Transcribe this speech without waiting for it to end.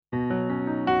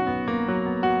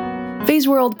Phase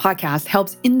World podcast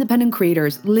helps independent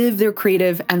creators live their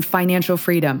creative and financial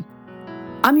freedom.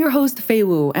 I'm your host, Fei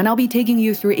Wu, and I'll be taking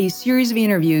you through a series of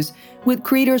interviews with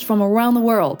creators from around the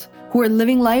world who are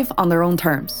living life on their own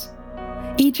terms.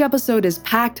 Each episode is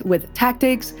packed with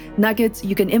tactics, nuggets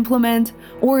you can implement,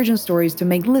 origin stories to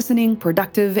make listening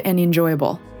productive and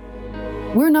enjoyable.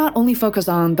 We're not only focused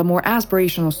on the more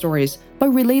aspirational stories,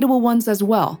 but relatable ones as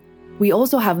well. We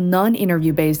also have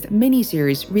non-interview-based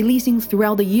mini-series releasing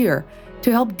throughout the year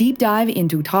to help deep dive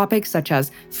into topics such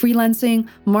as freelancing,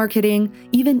 marketing,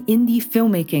 even indie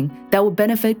filmmaking that will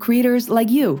benefit creators like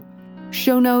you.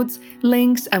 Show notes,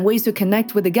 links, and ways to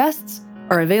connect with the guests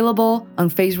are available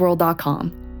on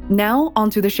phaseworld.com. Now,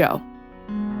 onto the show.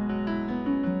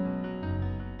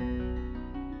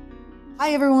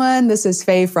 Hi, everyone. This is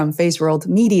Faye from Phase World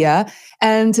Media.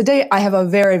 And today I have a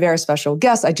very, very special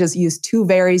guest. I just used two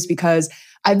very's because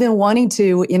I've been wanting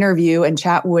to interview and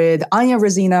chat with Anya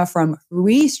Rosina from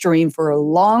Restream for a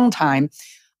long time.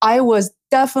 I was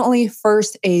definitely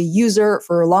first a user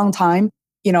for a long time,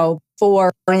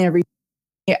 for Anya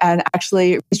Rosina. And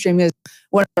actually, Restream is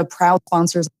one of the proud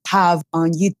sponsors I have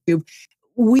on YouTube.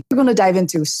 We're going to dive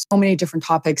into so many different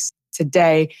topics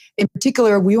today. In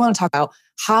particular, we want to talk about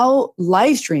how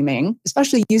live streaming,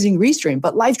 especially using Restream,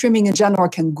 but live streaming in general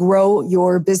can grow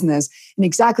your business and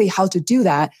exactly how to do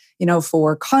that,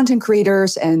 for content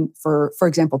creators and for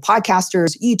example,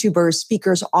 podcasters, YouTubers,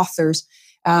 speakers, authors,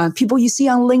 people you see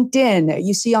on LinkedIn,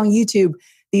 you see on YouTube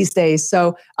these days.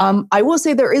 So I will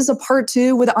say there is a part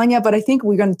two with Anya, but I think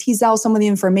we're going to tease out some of the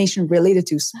information related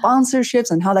to sponsorships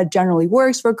and how that generally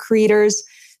works for creators.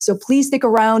 So please stick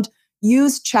around.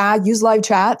 Use live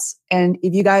chats. And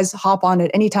if you guys hop on at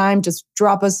any time, just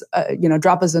drop us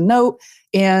a note.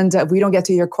 And if we don't get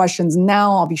to your questions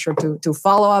now, I'll be sure to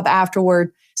follow up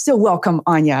afterward. So welcome,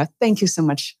 Anya. Thank you so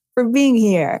much for being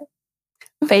here.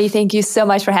 Faye, thank you so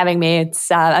much for having me.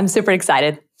 I'm super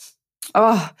excited.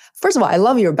 Oh, first of all, I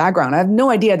love your background. I have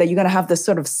no idea that you're going to have this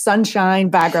sort of sunshine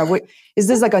background. Is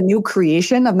this like a new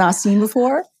creation I've not seen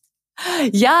before?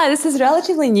 Yeah, this is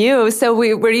relatively new. So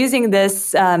we're using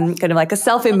this kind of like a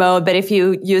selfie mode, but if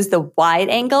you use the wide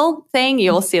angle thing,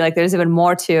 you'll see like there's even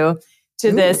more to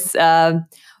this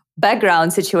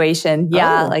background situation.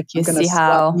 Yeah, like you see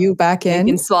how you back in.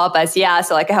 You can swap us. Yeah,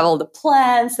 so like I have all the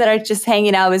plants that are just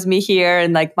hanging out with me here,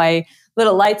 and like my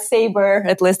little lightsaber,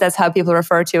 at least that's how people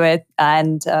refer to it,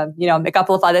 and a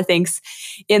couple of other things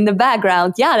in the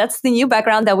background. Yeah, that's the new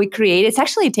background that we create. It's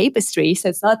actually a tapestry, so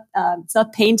it's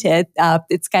not painted.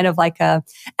 It's kind of like a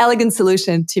elegant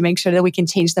solution to make sure that we can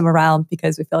change them around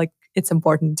because we feel like it's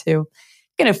important to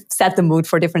kind of set the mood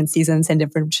for different seasons and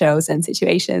different shows and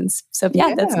situations. So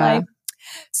yeah. That's my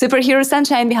superhero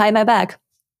sunshine behind my back.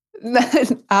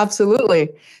 Absolutely.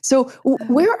 So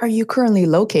where are you currently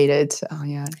located? Oh,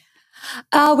 yeah.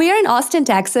 We are in Austin,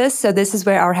 Texas. So this is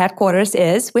where our headquarters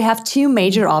is. We have two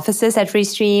major offices at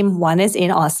Restream. One is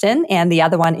in Austin and the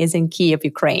other one is in Kyiv,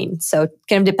 Ukraine. So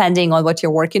kind of depending on what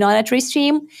you're working on at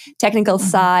Restream, technical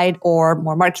side or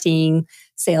more marketing,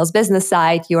 sales, business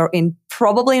side, you're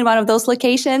probably in one of those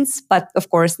locations. But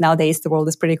of course, nowadays the world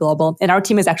is pretty global and our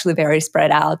team is actually very spread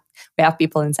out. We have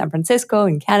people in San Francisco,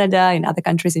 in Canada, in other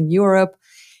countries in Europe.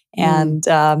 And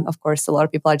of course, a lot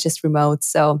of people are just remote.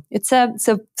 So it's a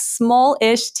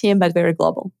small-ish team, but very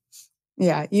global.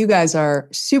 Yeah, you guys are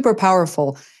super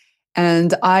powerful.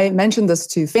 And I mentioned this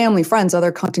to family, friends,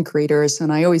 other content creators.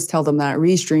 And I always tell them that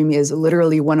Restream is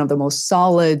literally one of the most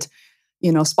solid,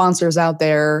 sponsors out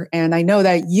there. And I know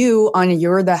that you, Anya,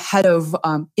 you're the head of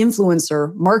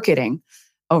influencer marketing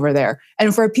over there.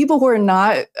 And for people who are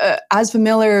not as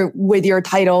familiar with your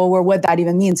title or what that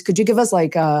even means, could you give us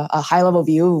like a high-level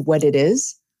view of what it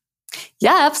is?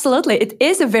 Yeah, absolutely. It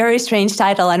is a very strange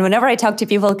title. And whenever I talk to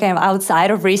people kind of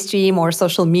outside of Restream or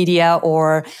social media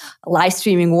or live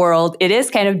streaming world, it is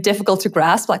kind of difficult to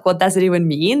grasp, like what does it even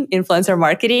mean, influencer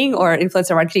marketing or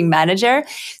influencer marketing manager?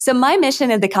 So my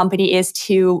mission at the company is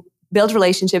to build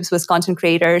relationships with content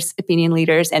creators, opinion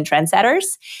leaders, and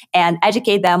trendsetters, and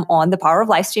educate them on the power of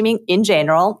live streaming in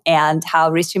general and how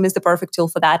Restream is the perfect tool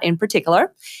for that in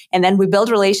particular. And then we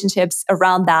build relationships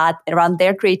around that, around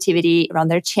their creativity, around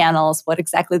their channels, what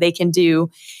exactly they can do,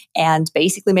 and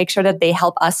basically make sure that they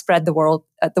help us spread the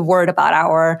word about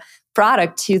our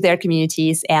product to their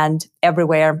communities and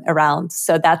everywhere around.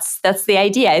 So that's the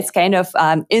idea. It's kind of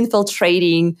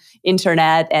infiltrating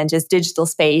internet and just digital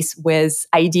space with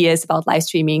ideas about live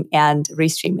streaming and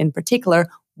Restream in particular,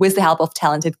 with the help of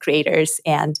talented creators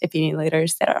and opinion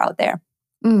leaders that are out there.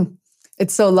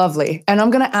 It's so lovely. And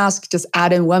I'm going to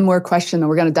add in one more question, and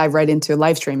we're going to dive right into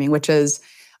live streaming, which is,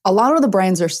 a lot of the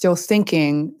brands are still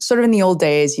thinking sort of in the old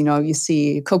days, you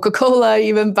see Coca-Cola,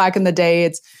 even back in the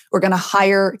day, we're going to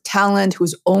hire talent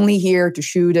who's only here to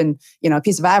shoot a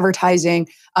piece of advertising.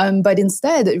 But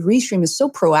instead, Restream is so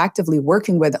proactively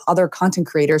working with other content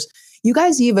creators. You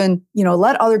guys even,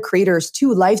 let other creators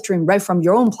to live stream right from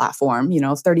your own platform,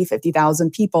 30,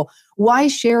 50,000 people. Why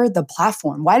share the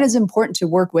platform? Why is it important to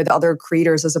work with other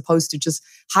creators as opposed to just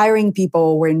hiring people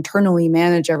or internally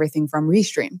manage everything from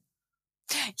Restream?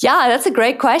 Yeah, that's a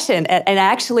great question. And I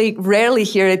actually rarely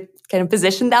hear it kind of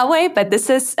positioned that way, but this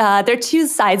is, there are two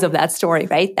sides of that story,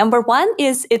 right? Number one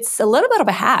is it's a little bit of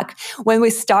a hack. When we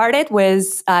started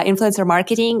with influencer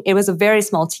marketing, it was a very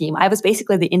small team. I was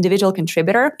basically the individual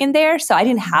contributor in there. So I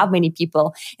didn't have many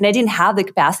people and I didn't have the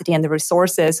capacity and the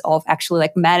resources of actually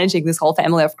like managing this whole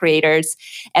family of creators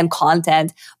and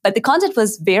content. But the content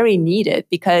was very needed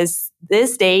because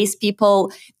these days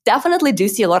people definitely do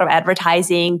see a lot of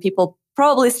advertising. People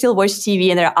probably still watch TV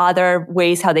and there are other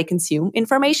ways how they consume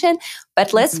information.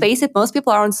 But let's face it, most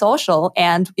people are on social.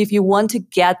 And if you want to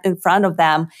get in front of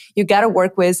them, you got to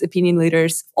work with opinion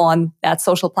leaders on that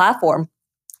social platform.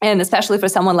 And especially for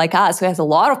someone like us who has a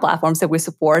lot of platforms that we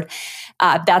support,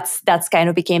 that's kind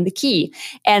of became the key.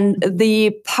 And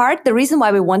the reason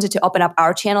why we wanted to open up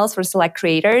our channels for select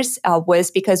creators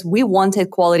was because we wanted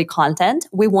quality content.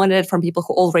 We wanted it from people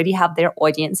who already have their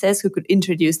audiences, who could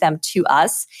introduce them to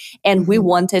us. And we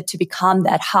wanted to become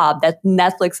that hub, that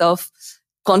Netflix of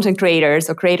content creators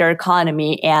or creator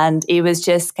economy. And it was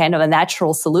just kind of a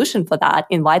natural solution for that.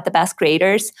 Invite the best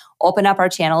creators, open up our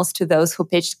channels to those who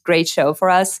pitched great show for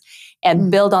us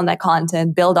and build on that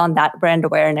content, build on that brand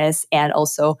awareness, and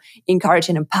also encourage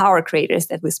and empower creators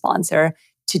that we sponsor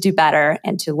to do better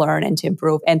and to learn and to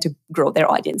improve and to grow their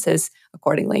audiences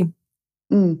accordingly.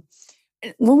 When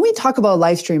we talk about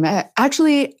live stream,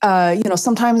 actually,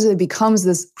 sometimes it becomes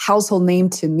this household name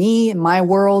to me in my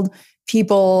world.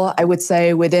 People, I would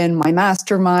say, within my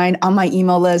mastermind, on my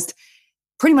email list,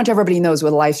 pretty much everybody knows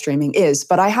what live streaming is.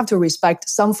 But I have to respect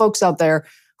some folks out there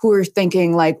who are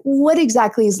thinking like, what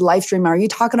exactly is live streaming? Are you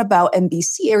talking about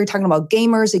NBC? Are you talking about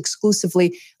gamers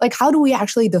exclusively? Like, how do we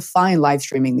actually define live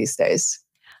streaming these days?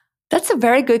 That's a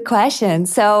very good question.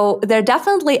 So there are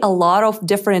definitely a lot of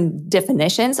different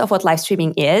definitions of what live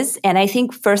streaming is. And I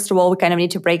think, first of all, we kind of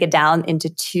need to break it down into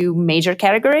two major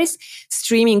categories.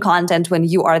 Streaming content when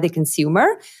you are the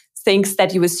consumer, things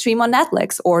that you would stream on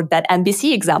Netflix, or that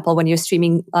NBC example when you're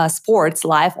streaming sports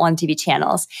live on TV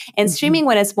channels. And streaming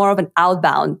when it's more of an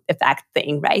outbound effect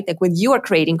thing, right? Like when you are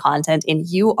creating content and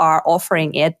you are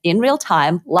offering it in real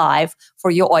time, live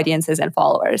for your audiences and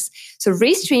followers. So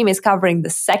Restream is covering the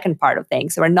second part of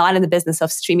things. So we're not in the business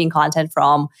of streaming content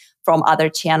from other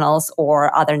channels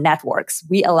or other networks.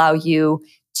 We allow you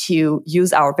to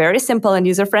use our very simple and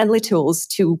user-friendly tools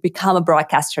to become a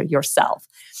broadcaster yourself.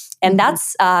 And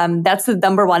that's the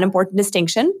number one important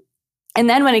distinction. And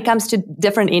then when it comes to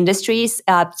different industries,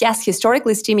 yes,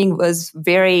 historically streaming was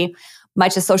very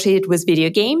much associated with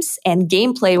video games, and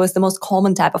gameplay was the most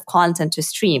common type of content to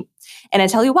stream. And I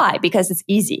tell you why, because it's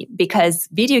easy, because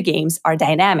video games are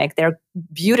dynamic. They're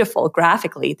beautiful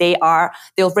graphically. They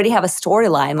already have a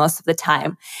storyline most of the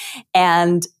time.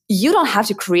 And you don't have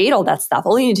to create all that stuff.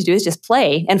 All you need to do is just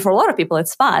play. And for a lot of people,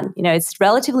 it's fun. It's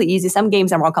relatively easy. Some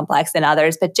games are more complex than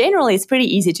others, but generally it's pretty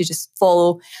easy to just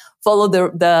follow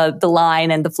the line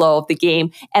and the flow of the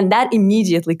game. And that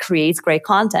immediately creates great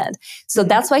content. So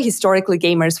that's why historically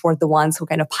gamers were the ones who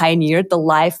kind of pioneered the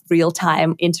live,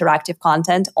 real-time interactive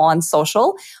content on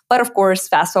social. But of course,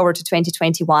 fast forward to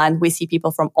 2021, we see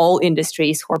people from all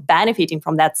industries who are benefiting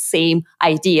from that same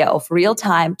idea of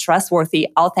real-time, trustworthy,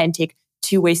 authentic,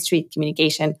 two-way street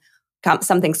communication.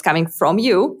 Something's coming from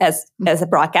you as a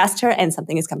broadcaster, and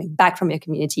something is coming back from your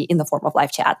community in the form of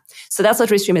live chat. So that's what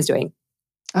Restream is doing.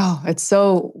 Oh, it's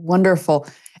so wonderful.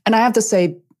 And I have to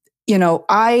say,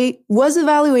 I was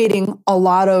evaluating a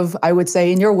lot of, I would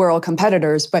say, in your world,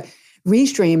 competitors, but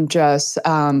Restream just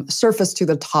surfaced to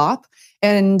the top.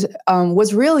 And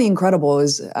what's really incredible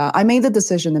is I made the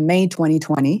decision in May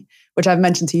 2020, which I've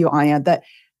mentioned to you, Anya, that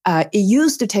it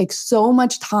used to take so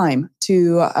much time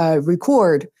to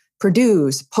record,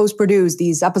 produce, post-produce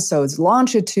these episodes,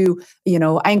 launch it to,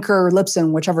 Anchor,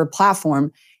 Libsyn, whichever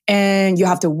platform. And you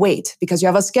have to wait because you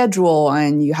have a schedule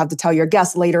and you have to tell your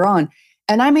guests later on.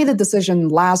 And I made a decision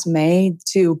last May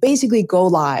to basically go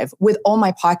live with all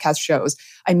my podcast shows.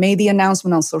 I made the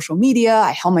announcement on social media.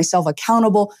 I held myself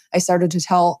accountable. I started to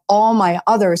tell all my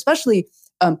other, especially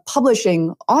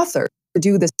publishing authors, to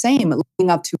do the same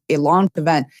leading up to a launch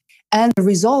event. And the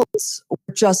results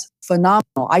were just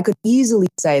phenomenal. I could easily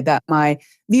say that my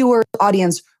viewer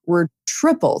audience were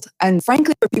tripled. And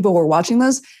frankly, for people who are watching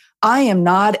this, I am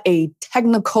not a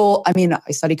technical, I mean,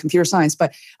 I study computer science,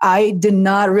 but I did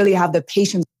not really have the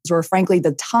patience or frankly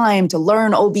the time to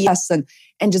learn OBS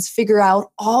and just figure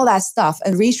out all that stuff.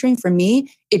 And Restream for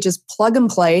me, it just plug and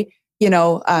play.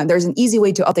 There's an easy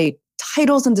way to update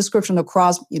titles and description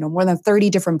across, more than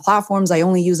 30 different platforms. I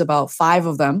only use about 5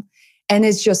 of them. And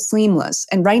it's just seamless.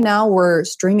 And right now we're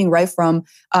streaming right from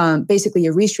basically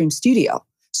a Restream studio.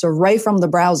 So right from the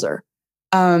browser.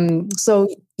 So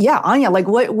yeah, Anya, like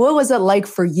what was it like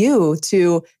for you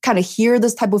to kind of hear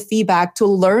this type of feedback, to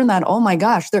learn that, oh my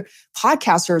gosh, there are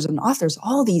podcasters and authors,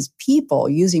 all these people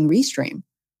using Restream?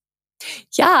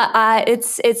 Yeah,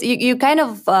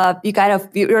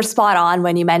 you're spot on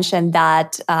when you mentioned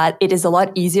that it is a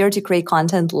lot easier to create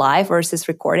content live versus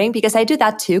recording, because I do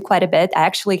that too quite a bit. I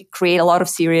actually create a lot of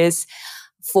series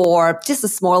for just a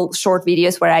small short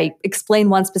videos where I explain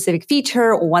one specific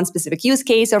feature or one specific use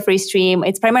case of Restream.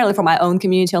 It's primarily for my own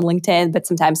community on LinkedIn, but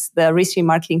sometimes the Restream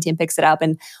marketing team picks it up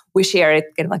and we share it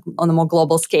kind of like on a more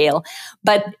global scale.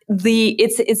 But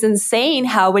it's insane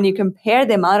how when you compare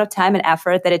the amount of time and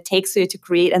effort that it takes you to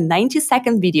create a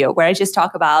 90-second video where I just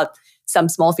talk about some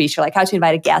small feature, like how to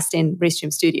invite a guest in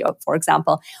Restream Studio, for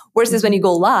example, versus when you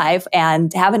go live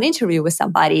and have an interview with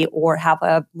somebody or have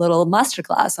a little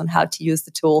masterclass on how to use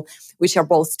the tool, which are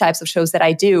both types of shows that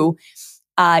I do.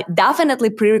 Definitely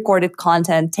pre-recorded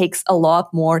content takes a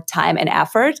lot more time and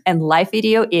effort, and live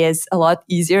video is a lot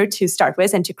easier to start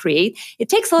with and to create. It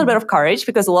takes a little bit of courage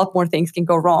because a lot more things can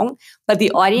go wrong, but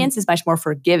the audience is much more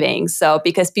forgiving. So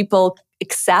because people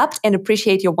accept and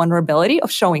appreciate your vulnerability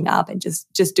of showing up and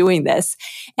just doing this.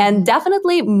 And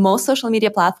definitely most social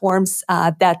media platforms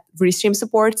that Restream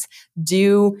supports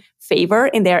do favor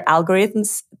in their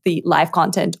algorithms the live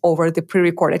content over the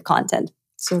pre-recorded content.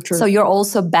 So true. So you're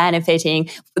also benefiting.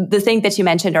 The thing that you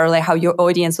mentioned earlier, how your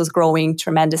audience was growing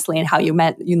tremendously and how you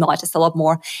noticed a lot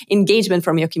more engagement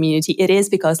from your community. It is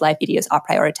because live videos are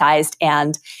prioritized.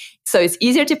 And so it's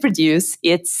easier to produce.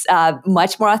 It's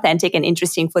much more authentic and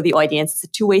interesting for the audience. It's a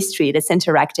two-way street. It's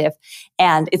interactive.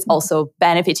 And it's also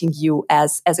benefiting you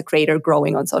as a creator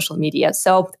growing on social media.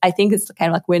 So I think it's kind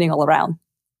of like winning all around.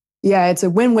 Yeah, it's a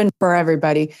win-win for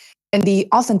everybody. And the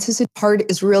authenticity part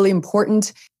is really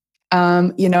important.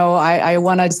 I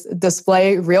want to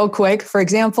display real quick, for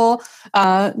example,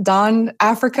 Dawn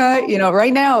Africa,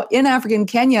 right now in Africa, in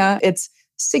Kenya, it's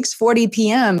 6:40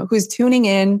 p.m. who's tuning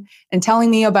in and telling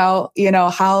me about,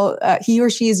 how he or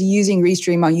she is using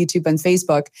Restream on YouTube and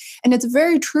Facebook. And it's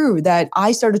very true that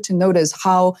I started to notice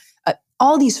how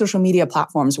all these social media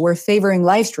platforms were favoring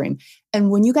live stream.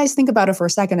 And when you guys think about it for a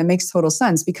second, it makes total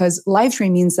sense because live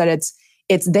stream means that it's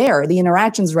there, the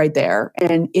interaction's right there.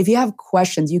 And if you have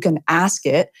questions, you can ask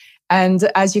it. And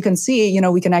as you can see,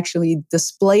 we can actually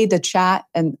display the chat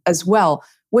and as well,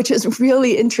 which is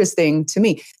really interesting to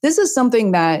me. This is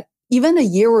something that even a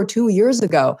year or 2 years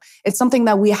ago, it's something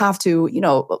that we have to,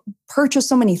 purchase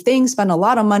so many things, spend a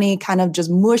lot of money, kind of just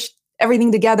mush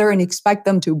everything together and expect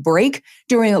them to break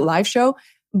during a live show.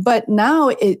 But now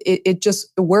it just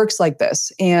works like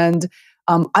this. And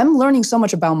I'm learning so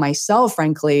much about myself,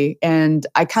 frankly, and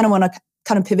I kind of want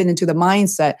to pivot into the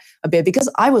mindset a bit because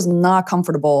I was not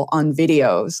comfortable on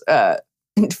videos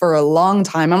for a long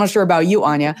time. I'm not sure about you,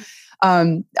 Anya.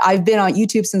 I've been on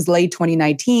YouTube since late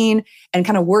 2019 and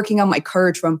kind of working on my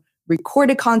courage from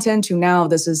recorded content to now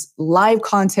this is live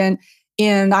content.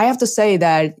 And I have to say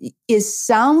that it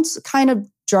sounds kind of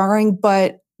jarring,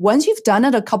 but once you've done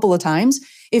it a couple of times,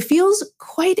 it feels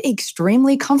quite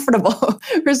extremely comfortable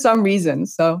for some reason.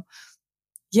 So,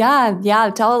 yeah,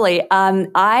 totally.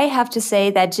 I have to say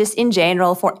that just in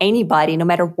general, for anybody, no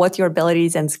matter what your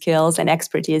abilities and skills and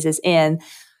expertise is in,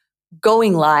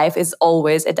 going live is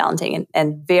always a daunting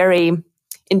and very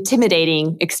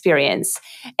intimidating experience.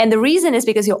 And the reason is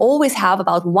because you always have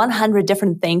about 100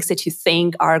 different things that you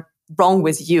think are wrong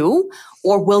with you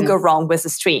or will go wrong with the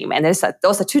stream. And those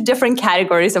are two different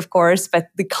categories, of course, but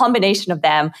the combination of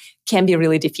them can be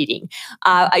really defeating.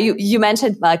 You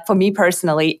mentioned, like for me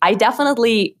personally, I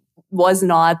definitely was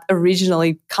not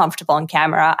originally comfortable on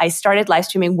camera. I started live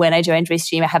streaming when I joined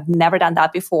Restream. I have never done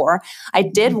that before. I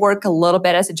did work a little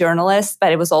bit as a journalist,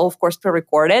 but it was all, of course,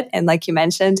 pre-recorded. And like you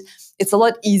mentioned, it's a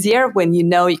lot easier when you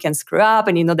know you can screw up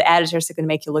and you know the editors are going to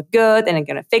make you look good and are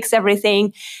going to fix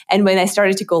everything. And when I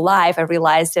started to go live, I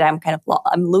realized that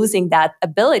I'm losing that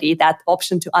ability, that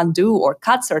option to undo or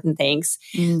cut certain things.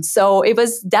 So it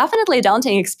was definitely a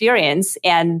daunting experience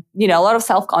and, a lot of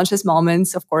self-conscious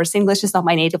moments. Of course, English is not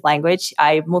my native language.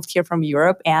 I moved here from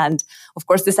Europe. And of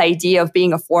course, this idea of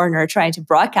being a foreigner trying to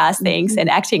broadcast things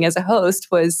and acting as a host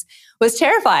was was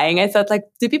terrifying. I thought, like,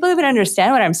 do people even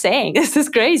understand what I'm saying? This is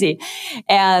crazy.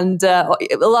 And a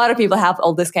lot of people have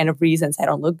all this kind of reasons. I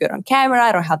don't look good on camera.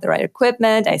 I don't have the right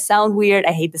equipment. I sound weird.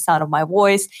 I hate the sound of my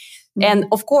voice. And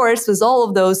of course, with all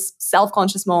of those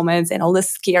self-conscious moments and all the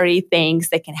scary things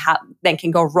that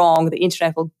can go wrong, the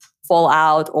internet will fall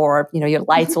out, or your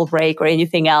lights will break, or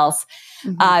anything else.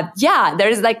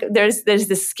 There's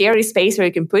this scary space where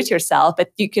you can put yourself,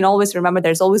 but you can always remember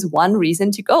there's always one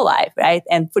reason to go live, right?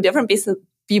 And for different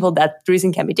people, that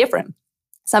reason can be different.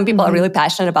 Some people are really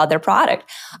passionate about their product.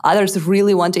 Others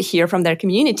really want to hear from their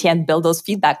community and build those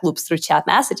feedback loops through chat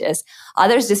messages.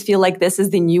 Others just feel like this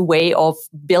is the new way of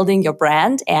building your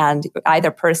brand, and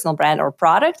either personal brand or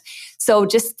product. So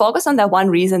just focus on that one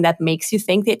reason that makes you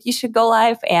think that you should go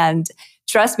live. And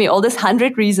trust me, all these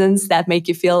 100 reasons that make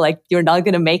you feel like you're not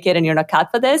going to make it and you're not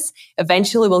cut for this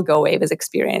eventually will go away with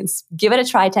experience. Give it a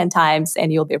try 10 times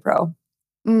and you'll be a pro.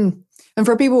 And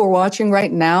for people who are watching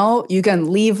right now, you can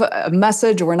leave a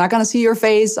message. We're not going to see your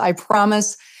face, I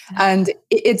promise. And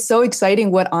it's so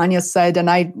exciting what Anya said. And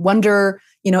I wonder,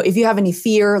 if you have any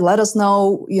fear, let us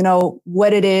know,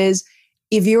 what it is.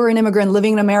 If you're an immigrant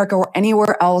living in America or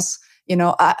anywhere else,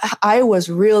 I was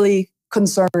really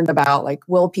concerned about, like,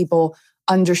 will people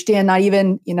understand? Not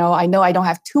even, I know I don't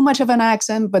have too much of an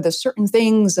accent, but there's certain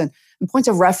things and points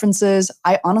of references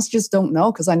I honestly just don't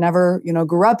know, because I never,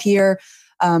 grew up here.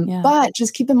 But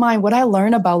just keep in mind, what I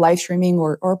learned about live streaming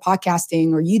or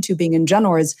podcasting or YouTubing in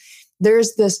general is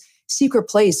there's this secret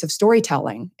place of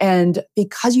storytelling. And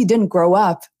because you didn't grow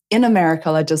up in America,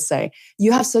 let's just say,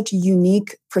 you have such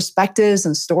unique perspectives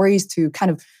and stories to kind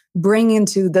of bring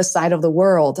into this side of the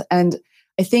world. And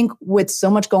I think with so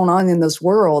much going on in this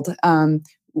world,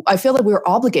 I feel like we're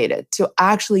obligated to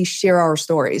actually share our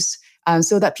stories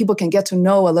so that people can get to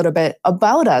know a little bit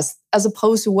about us, as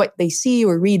opposed to what they see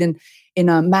or read in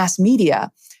mass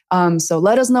media. So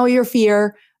let us know your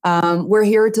fear. We're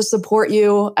here to support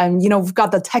you. And, we've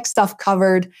got the tech stuff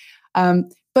covered.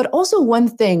 But also one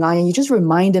thing, Anya, you just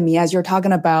reminded me as you're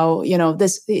talking about,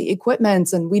 the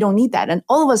equipment, and we don't need that. And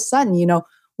all of a sudden,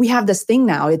 we have this thing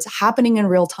now. It's happening in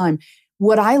real time.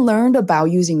 What I learned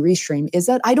about using Restream is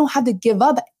that I don't have to give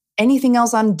up anything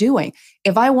else I'm doing.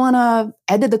 If I want to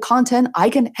edit the content, I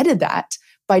can edit that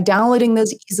by downloading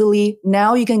this easily.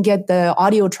 Now you can get the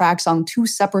audio tracks on 2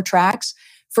 separate tracks.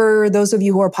 For those of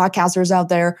you who are podcasters out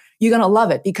there, you're going to love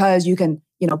it, because you can,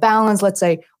 balance. Let's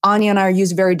say Anya and I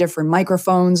use very different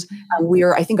microphones.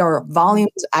 I think our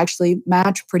volumes actually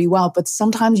match pretty well, but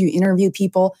sometimes you interview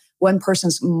people, one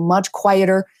person's much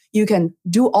quieter. You can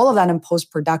do all of that in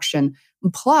post-production.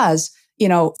 Plus,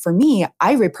 for me,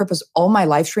 I repurpose all my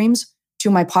live streams to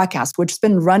my podcast, which has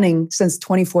been running since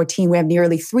 2014. We have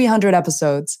nearly 300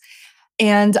 episodes.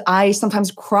 And I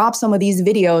sometimes crop some of these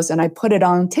videos and I put it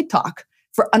on TikTok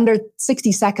for under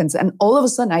 60 seconds. And all of a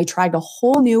sudden, I attract a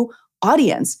whole new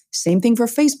audience. Same thing for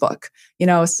Facebook.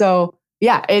 So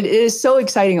yeah, it is so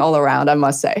exciting all around, I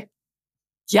must say.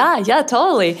 Yeah,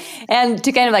 totally. And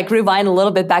to kind of like rewind a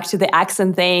little bit back to the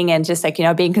accent thing, and just like,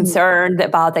 being concerned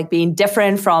about like being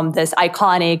different from this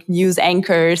iconic news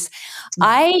anchors.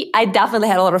 I definitely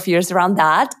had a lot of fears around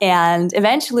that. And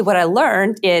eventually what I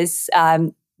learned is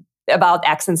about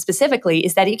accent specifically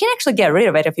is that you can actually get rid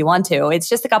of it if you want to. It's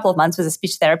just a couple of months with a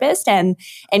speech therapist, and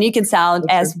you can sound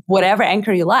as whatever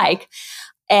anchor you like.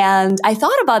 And I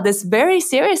thought about this very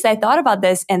seriously.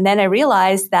 And then I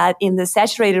realized that in the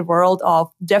saturated world of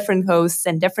different hosts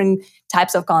and different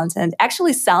types of content,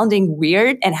 actually sounding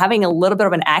weird and having a little bit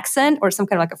of an accent or some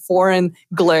kind of like a foreign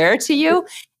glare to you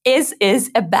is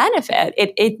a benefit.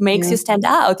 It makes you stand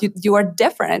out. You are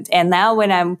different. And now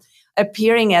when I'm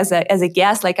appearing as a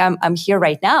guest, like I'm here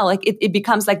right now, like it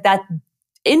becomes like that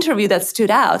interview that stood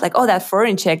out, like, oh, that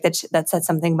foreign chick that said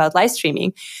something about live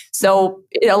streaming. So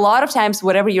a lot of times,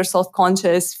 whatever your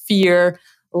self-conscious fear,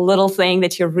 little thing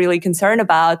that you're really concerned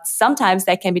about, sometimes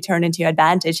that can be turned into your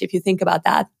advantage if you think about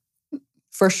that.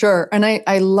 For sure. And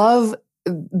I love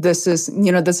this is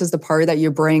the part that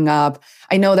you bring up.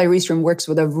 I know that Restream works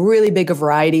with a really big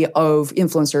variety of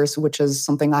influencers, which is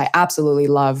something I absolutely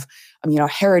love.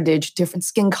 Heritage, different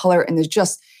skin color, and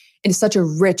it's such a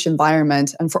rich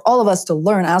environment, and for all of us to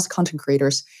learn as content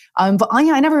creators. But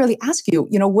Anya, I never really asked you,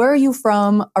 where are you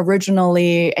from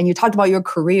originally? And you talked about your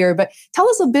career, but tell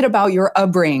us a bit about your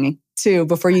upbringing too,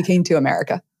 before you came to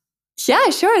America.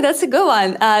 Yeah, sure. That's a good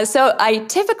one. So I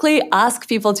typically ask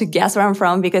people to guess where I'm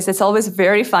from because it's always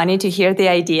very funny to hear the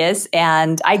ideas.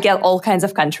 And I get all kinds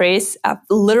of countries,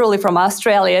 literally from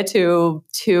Australia to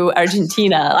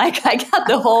Argentina. Like I got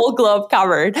the whole globe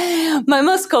covered. My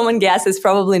most common guess is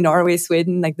probably Norway,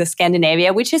 Sweden, like the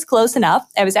Scandinavia, which is close enough.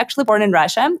 I was actually born in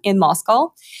Russia, in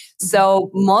Moscow. So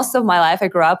most of my life, I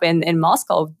grew up in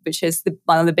Moscow, which is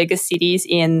one of the biggest cities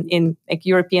in like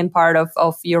European part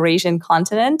of Eurasian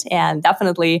continent, and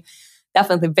definitely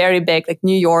very big, like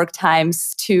New York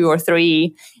times 2 or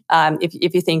 3,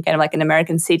 if you think kind of like in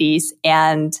American cities.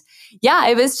 And yeah,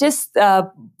 it was just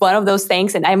one of those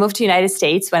things. And I moved to United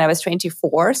States when I was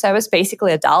 24. So I was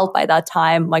basically adult by that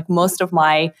time. Like most of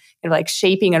my kind of like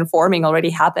shaping and forming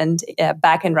already happened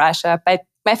back in Russia. But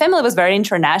my family was very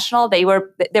international. They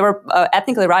were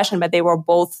ethnically Russian, but they were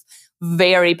both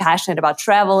very passionate about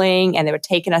traveling, and they were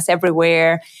taking us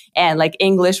everywhere. And like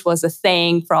English was a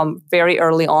thing from very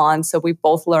early on. So we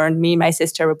both learned, me and my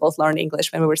sister, we both learned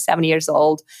English when we were 7 years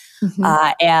old.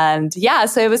 And yeah,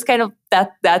 so it was kind of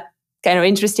that kind of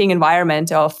interesting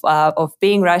environment of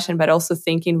being Russian, but also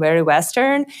thinking very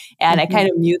Western. And I kind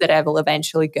of knew that I will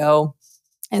eventually go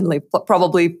and like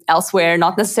probably elsewhere,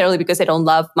 not necessarily because I don't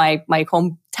love my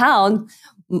hometown,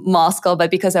 Moscow, but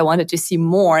because I wanted to see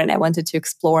more and I wanted to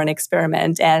explore and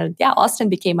experiment. And yeah, Austin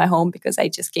became my home because I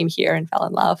just came here and fell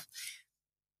in love.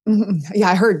 Yeah,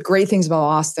 I heard great things about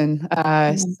Austin.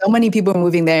 So many people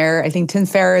moving there. I think Tim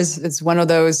Ferriss is one of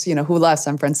those, who left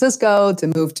San Francisco to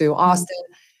move to Austin.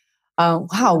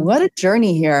 Wow, what a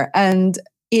journey here. And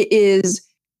it is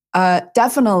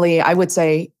definitely, I would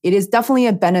say, it is definitely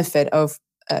a benefit of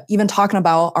even talking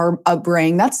about our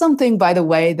upbringing. That's something, by the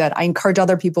way, that I encourage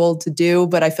other people to do.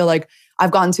 But I feel like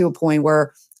I've gotten to a point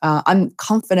where I'm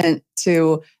confident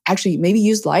to actually maybe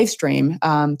use live stream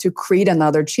to create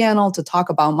another channel to talk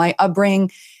about my upbringing.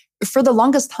 For the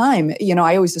longest time,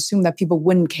 I always assumed that people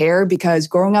wouldn't care because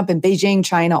growing up in Beijing,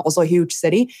 China, also a huge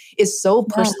city, is so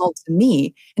personal to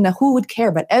me. And who would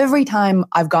care? But every time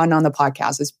I've gone on the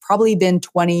podcast, it's probably been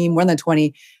more than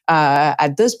 20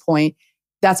 at this point.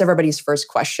 That's everybody's first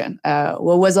question.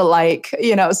 What was it like?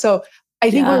 So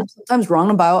I think we're sometimes wrong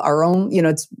about our own,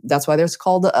 that's why there's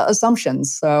called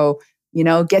assumptions. So,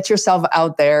 get yourself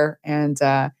out there. And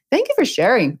thank you for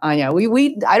sharing, Anya.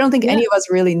 I don't think any of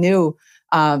us really knew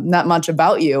not much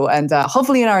about you. And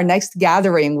hopefully in our next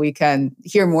gathering, we can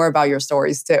hear more about your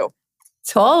stories too.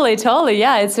 Totally.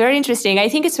 Yeah, it's very interesting. I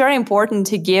think it's very important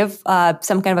to give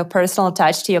some kind of a personal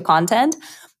touch to your content.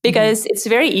 Because it's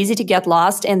very easy to get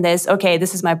lost in this, okay,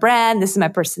 this is my brand, this is my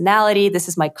personality, this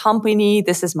is my company,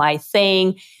 this is my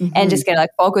thing, and just kind of like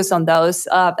focus on those.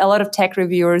 A lot of tech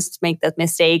reviewers make that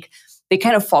mistake. They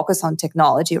kind of focus on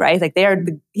technology, right? Like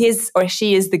his or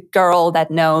she is the girl that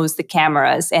knows the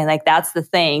cameras, and like that's the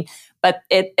thing. But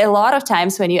a lot of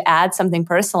times when you add something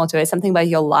personal to it, something about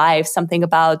your life, something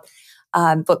about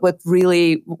but what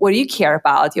do you care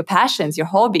about, your passions, your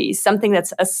hobbies, something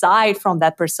that's aside from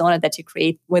that persona that you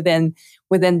create within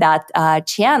that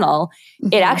channel,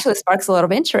 it actually sparks a lot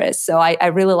of interest. So I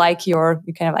really like you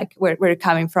kind of like where you're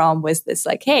coming from with this,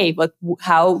 like, hey, but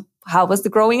how was the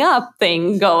growing up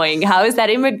thing going? How is that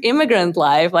immigrant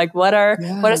life? Like, what are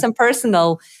some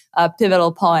personal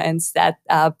pivotal points that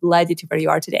led you to where you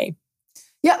are today?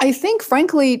 Yeah, I think,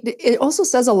 frankly, it also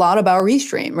says a lot about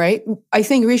Restream, right? I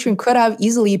think Restream could have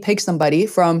easily picked somebody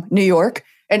from New York,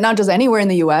 and not just anywhere in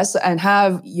the US, and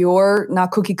have your,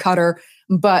 not cookie cutter,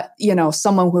 but,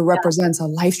 someone who represents a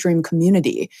live stream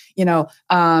community.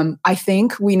 I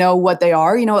think we know what they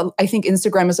are. I think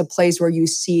Instagram is a place where you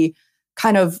see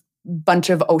kind of bunch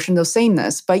of oceans of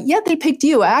sameness, but yet they picked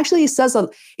you. Actually,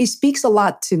 it speaks a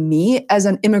lot to me as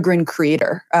an immigrant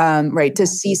creator, right? To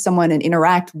see someone and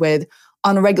interact with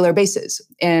on a regular basis.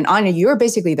 And Anya, you're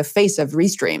basically the face of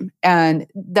Restream. And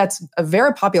that's a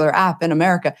very popular app in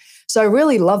America. So I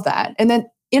really love that. And then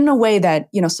in a way that,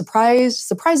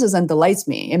 surprises and delights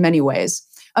me in many ways.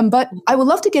 But I would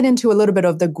love to get into a little bit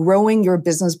of the growing your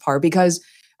business part, because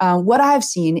what I've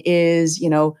seen is,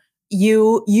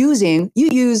 you use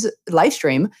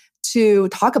Livestream to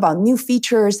talk about new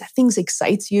features, things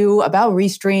excites you about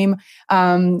Restream.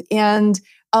 And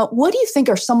what do you think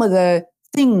are some of the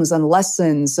things and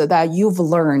lessons that you've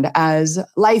learned as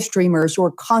live streamers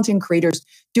or content creators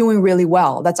doing really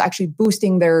well that's actually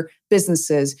boosting their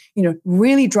businesses,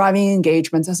 really driving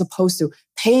engagements as opposed to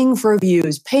paying for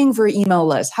views, paying for email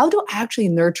lists? How to actually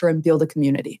nurture and build a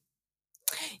community?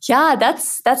 Yeah,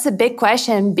 that's a big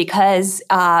question, because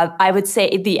I would say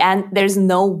at the end, there's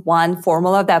no one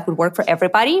formula that would work for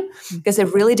everybody, because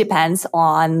it really depends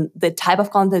on the type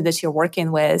of content that you're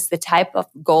working with, the type of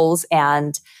goals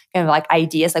and kind of like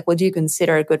ideas, like what do you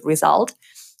consider a good result?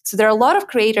 So there are a lot of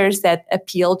creators that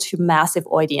appeal to massive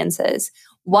audiences.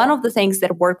 One of the things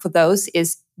that work for those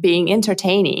is being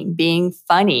entertaining, being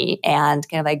funny, and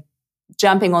kind of like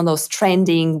jumping on those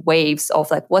trending waves of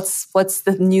like, what's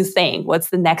the new thing? What's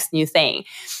the next new thing?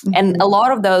 Mm-hmm. And a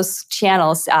lot of those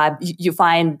channels, you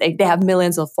find they have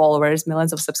millions of followers,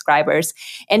 millions of subscribers.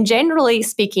 And generally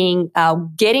speaking,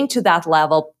 getting to that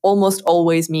level almost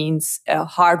always means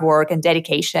hard work and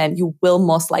dedication. You will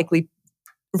most likely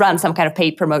run some kind of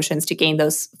paid promotions to gain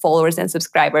those followers and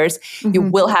subscribers. Mm-hmm. You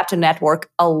will have to network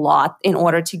a lot in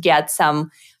order to get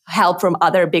some help from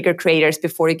other bigger creators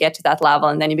before you get to that level.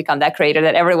 And then you become that creator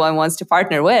that everyone wants to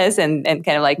partner with and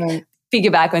kind of like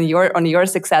piggyback on your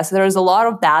success. So there's a lot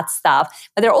of that stuff,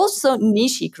 but there are also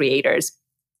niche creators.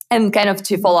 And kind of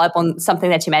to follow up on something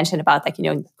that you mentioned about like,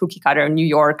 cookie cutter New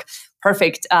York,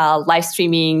 perfect live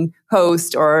streaming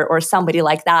host or somebody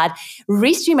like that.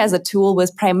 Restream as a tool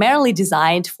was primarily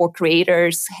designed for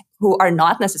creators who are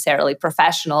not necessarily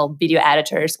professional video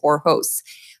editors or hosts.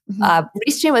 Mm-hmm.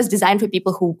 Restream was designed for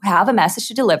people who have a message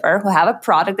to deliver, who have a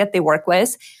product that they work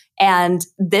with. And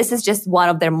this is just one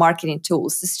of their marketing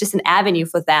tools. It's just an avenue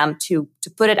for them to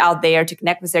put it out there, to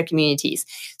connect with their communities.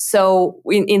 So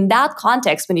in that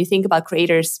context, when you think about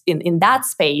creators in that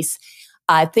space,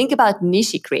 think about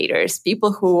niche creators,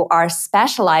 people who are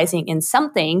specializing in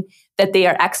something that they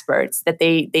are experts, that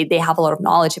they have a lot of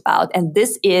knowledge about. And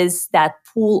this is that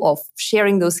pool of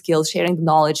sharing those skills, sharing the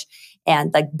knowledge,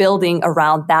 and like building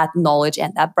around that knowledge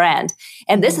and that brand.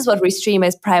 And this is what Restream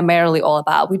is primarily all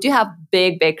about. We do have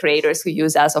big creators who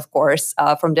use us, of course,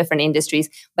 from different industries,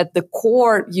 but the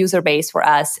core user base for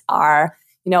us are,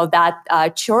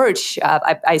 that church.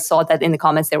 I saw that in the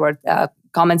comments, there were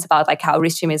comments about like how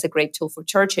Restream is a great tool for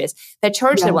churches. The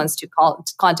church that wants to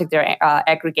contact their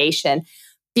aggregation.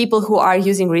 People who are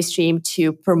using Restream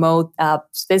to promote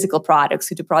physical products,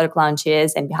 who do product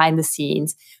launches and behind the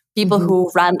scenes. People who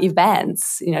run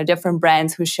events, different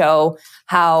brands who show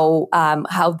how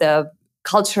the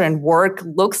culture and work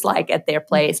looks like at their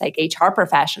place, like HR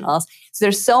professionals. So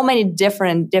there's so many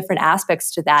different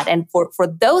aspects to that. And for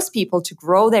those people to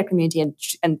grow their community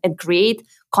and create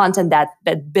content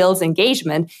that builds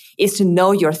engagement is to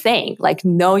know your thing, like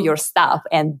know your stuff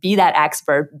and be that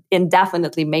expert, and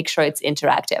definitely make sure it's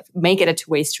interactive. Make it a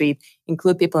two-way street,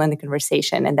 include people in the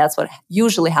conversation. And that's what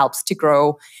usually helps to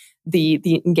grow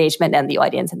the engagement and the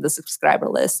audience and the subscriber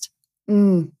list.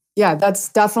 Yeah, that's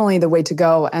definitely the way to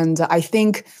go. And I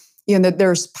think that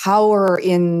there's power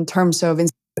in terms of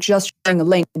just sharing a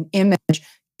link, an image.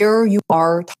 Here you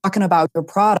are talking about your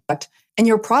product, and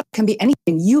your product can be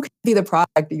anything. You can be the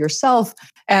product yourself.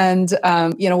 And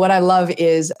what I love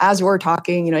is as we're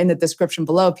talking, in the description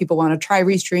below, people want to try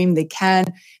Restream, they can.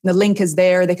 And the link is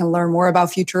there. They can learn more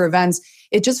about future events.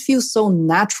 It just feels so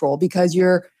natural because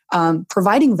you're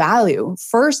providing value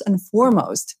first and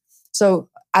foremost. So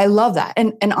I love that.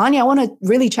 And Anya, I want to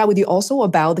really chat with you also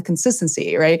about the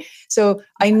consistency, right? So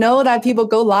I know that people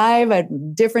go live at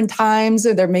different times.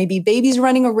 There may be babies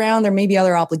running around. There may be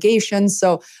other obligations.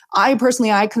 So I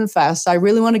confess, I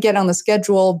really want to get on the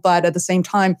schedule, but at the same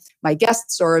time, my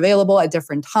guests are available at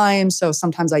different times. So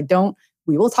sometimes I don't.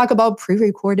 We will talk about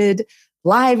pre-recorded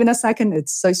live in a second.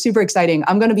 It's so super exciting.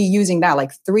 I'm going to be using that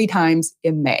like 3 times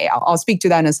in May. I'll speak to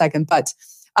that in a second. But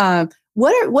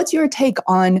what's your take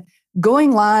on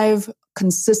going live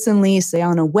consistently, say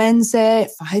on a Wednesday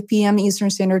at 5 p.m. Eastern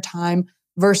Standard Time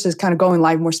versus kind of going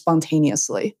live more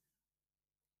spontaneously?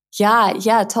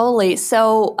 Yeah, totally.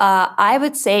 So I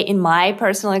would say in my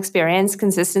personal experience,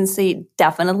 consistency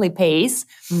definitely pays.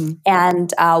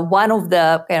 And one of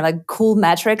the kind of like cool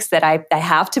metrics that I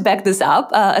have to back this up,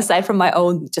 aside from my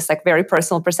own just like very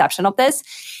personal perception of this,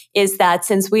 is that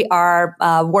since we are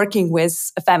working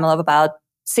with a family of about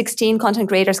 16 content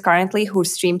creators currently who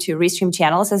stream to Restream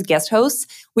channels as guest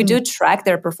hosts, we do track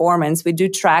their performance. We do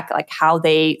track like how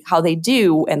they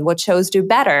do and what shows do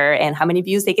better and how many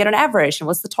views they get on average and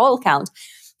what's the total count.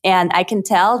 And I can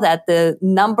tell that the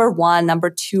number 1, number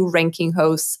 2 ranking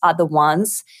hosts are the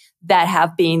ones that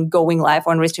have been going live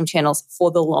on Restream channels for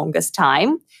the longest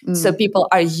time. So people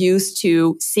are used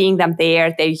to seeing them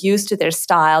there. They're used to their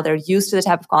style. They're used to the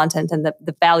type of content and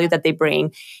the value that they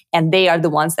bring. And they are the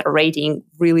ones that are rating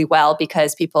really well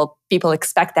because people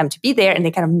expect them to be there and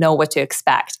they kind of know what to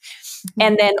expect.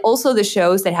 And then also the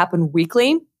shows that happen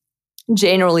weekly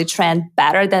generally trend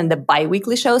better than the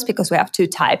bi-weekly shows because we have 2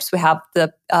 types. We have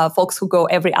the folks who go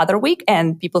every other week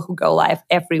and people who go live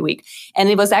every week. And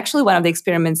it was actually one of the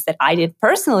experiments that I did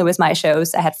personally with my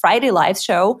shows. I had Friday live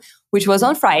show, which was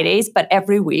on Fridays, but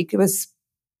every week. It was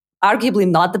arguably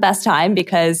not the best time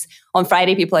because on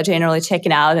Friday, people are generally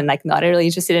checking out and like not really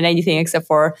interested in anything except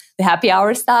for the happy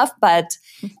hour stuff. But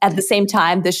at the same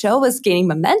time, the show was gaining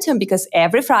momentum because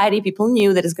every Friday, people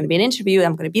knew that it's going to be an interview.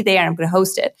 I'm going to be there and I'm going to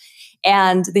host it.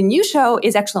 And the new show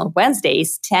is actually on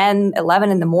Wednesdays, 10, 11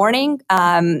 in the morning.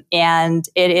 And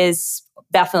it is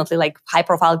definitely like high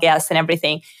profile guests and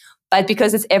everything. But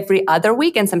because it's every other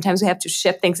week, and sometimes we have to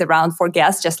shift things around for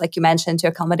guests, just like you mentioned, to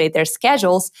accommodate their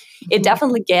schedules, it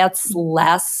definitely gets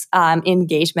less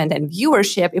engagement and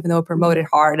viewership, even though we promote it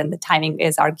hard and the timing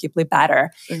is arguably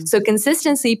better. So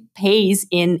consistency pays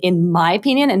in my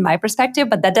opinion, in my perspective,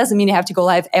 but that doesn't mean you have to go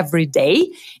live every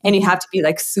day and you have to be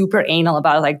like super anal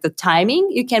about like the timing.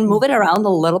 You can move it around a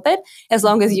little bit as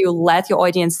long as you let your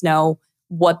audience know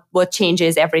what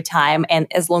changes every time, and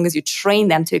as long as you train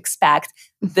them to expect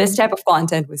this type of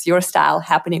content with your style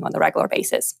happening on a regular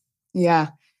basis. Yeah,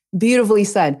 beautifully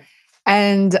said.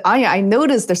 And I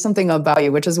noticed there's something about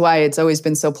you, which is why it's always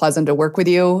been so pleasant to work with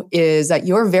you, is that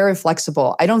you're very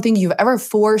flexible. I don't think you've ever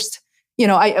forced,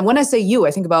 when I say you,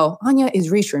 I think about Anya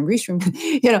is Restream,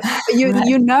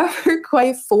 you never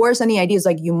quite force any ideas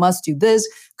like you must do this,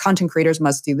 content creators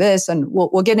must do this. And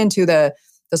we'll get into the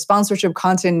sponsorship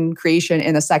content creation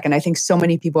in a second. I think so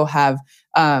many people have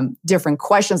different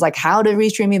questions like how did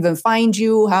Restream even find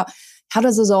you? How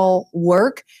does this all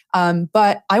work?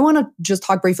 But I want to just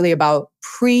talk briefly about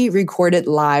pre-recorded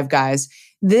live, guys.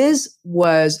 This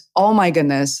was, oh my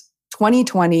goodness,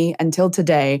 2020 until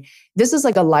today. This is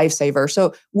like a lifesaver.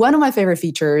 So one of my favorite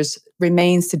features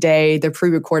remains today, the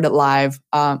pre-recorded live,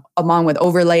 along with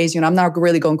overlays. I'm not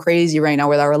really going crazy right now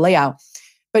with our layout.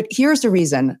 But here's the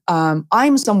reason.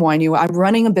 I'm someone, I'm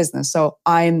running a business, so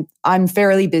I'm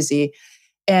fairly busy.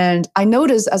 And I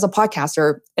notice as a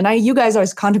podcaster, and you guys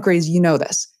as content creators, you know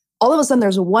this, all of a sudden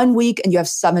there's 1 week and you have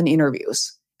 7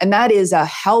 interviews. And that is a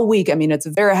hell week. I mean, it's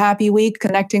a very happy week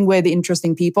connecting with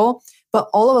interesting people. But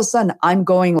all of a sudden I'm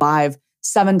going live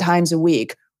 7 times a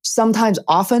week, sometimes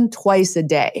often twice a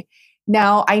day.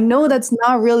 Now, I know that's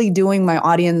not really doing my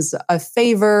audience a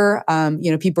favor.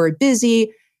 People are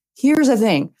busy. Here's the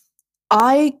thing.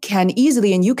 I can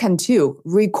easily, and you can too,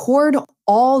 record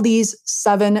all these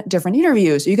 7 different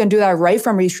interviews. You can do that right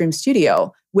from Restream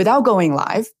Studio without going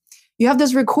live. You have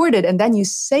this recorded and then you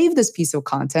save this piece of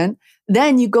content.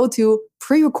 Then you go to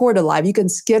pre-recorded live. You can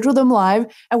schedule them live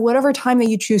at whatever time that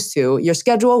you choose to. Your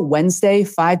schedule, Wednesday,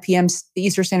 5 p.m.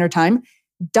 Eastern Standard Time,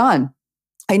 done.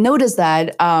 I noticed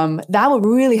that that will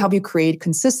really help you create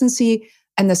consistency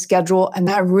and the schedule, and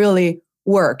that really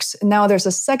works. Now, there's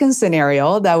a second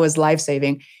scenario that was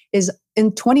life-saving is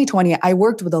in 2020, I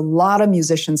worked with a lot of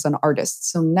musicians and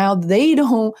artists. So now they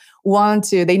don't want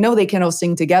to, they know they cannot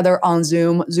sing together on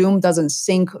Zoom. Zoom doesn't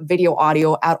sync video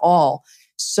audio at all.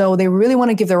 So they really want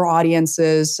to give their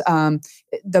audiences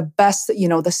the best,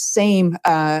 the same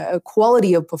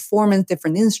quality of performance,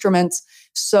 different instruments.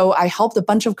 So I helped a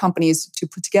bunch of companies to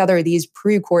put together these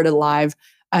pre-recorded live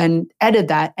and edit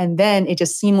that. And then it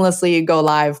just seamlessly go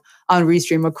live on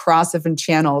Restream across different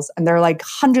channels. And there are like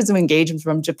hundreds of engagements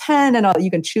from Japan and all.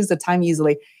 You can choose the time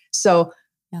easily. So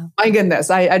my goodness,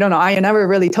 I don't know. I never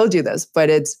really told you this, but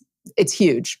it's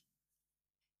huge.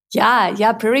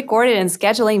 Yeah. Pre-recorded and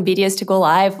scheduling videos to go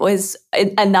live was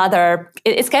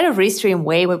it's kind of Restream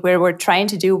way where we're trying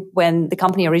to do when the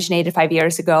company originated 5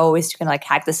 years ago is to kind of like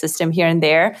hack the system here and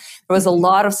there. There was a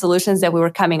lot of solutions that we were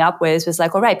coming up with. It was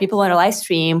like, all right, people want to live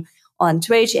stream on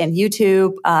Twitch and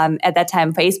YouTube. At that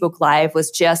time, Facebook Live was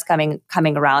just coming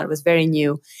around. It was very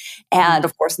new. And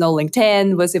of course, no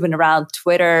LinkedIn was even around.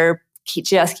 Twitter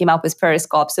just came up with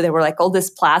Periscope. So there were like all these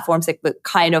platforms that were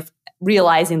kind of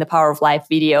realizing the power of live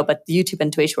video, but YouTube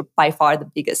and Twitch were by far the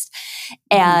biggest.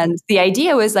 And the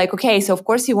idea was like, okay, so of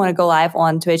course you want to go live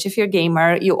on Twitch if you're a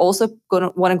gamer. You also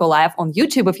want to go live on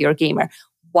YouTube if you're a gamer.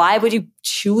 Why would you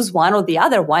choose one or the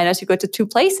other? Why not you go to 2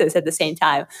 places at the same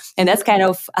time? And that's kind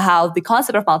of how the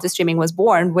concept of multi-streaming was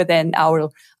born within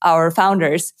our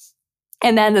founders.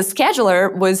 And then the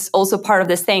scheduler was also part of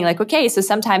this thing. Like, okay, so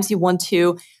sometimes you want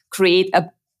to create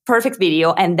a perfect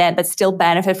video but still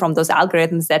benefit from those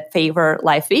algorithms that favor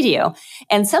live video.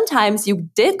 And sometimes you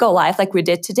did go live like we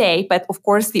did today, but of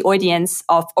course the audience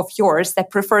of yours that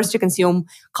prefers to consume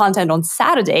content on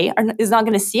Saturday is not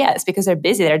going to see us because they're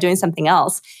busy, they're doing something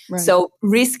else. Right. So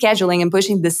rescheduling and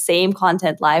pushing the same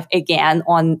content live again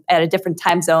at a different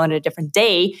time zone, at a different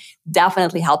day,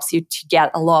 definitely helps you to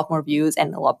get a lot more views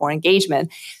and a lot more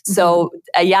engagement. So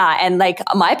and like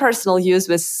my personal use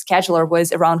with scheduler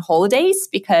was around holidays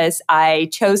because I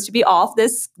chose to be off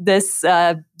this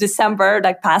December,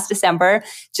 like past December,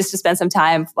 just to spend some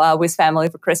time with family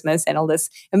for Christmas and all this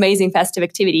amazing festive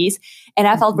activities. And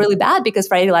I felt really bad because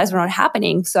Friday Lives were not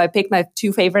happening. So I picked my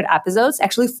 2 favorite episodes,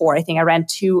 actually 4. I think I ran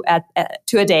 2 a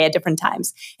day at different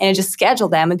times, and I just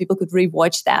scheduled them and people could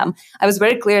rewatch them. I was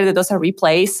very clear that those are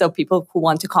replays, so people who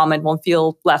want to comment won't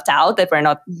feel left out, that we're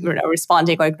not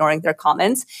responding or ignoring their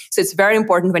comments. So it's very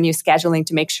important when you're scheduling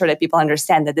to make sure that people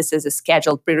understand that this is a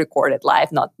scheduled, pre-recorded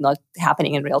live, not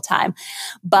happening in real time.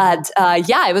 But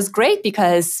it was great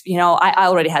because, I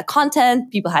already had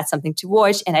content, people had something to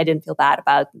watch, and I didn't feel bad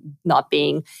about not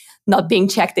being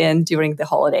checked in during the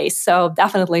holidays. So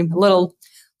definitely a little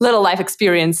life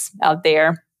experience out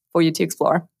there for you to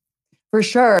explore. For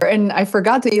sure. And I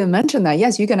forgot to even mention that.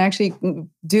 Yes, you can actually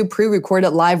do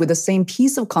pre-recorded live with the same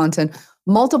piece of content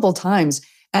multiple times.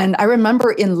 And I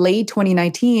remember in late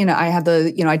 2019, I had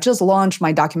I just launched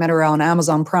my documentary on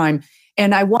Amazon Prime.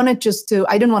 And I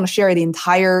didn't want to share the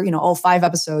entire, all 5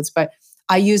 episodes, but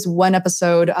I used one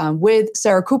episode with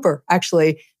Sarah Cooper,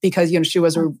 actually, because, she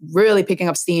was really picking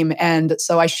up steam. And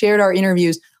so I shared our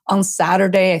interviews on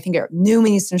Saturday, I think at noon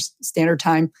Eastern Standard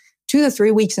Time, 2 to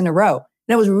 3 weeks in a row.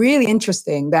 And it was really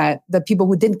interesting that the people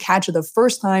who didn't catch it the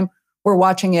first time were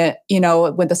watching it,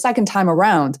 with the second time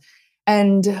around.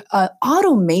 And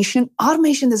automation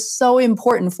is so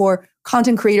important for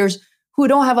content creators who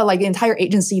don't have an entire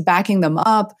agency backing them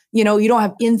up. You don't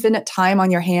have infinite time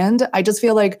on your hand. I just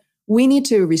feel like we need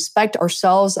to respect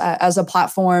ourselves as a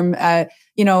platform,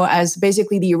 as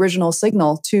basically the original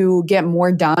signal to get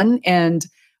more done. And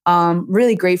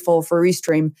really grateful for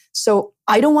Restream. So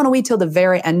I don't want to wait till the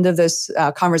very end of this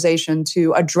conversation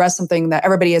to address something that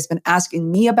everybody has been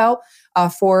asking me about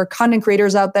for content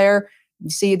creators out there. You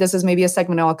see, this is maybe a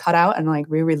segment I'll cut out and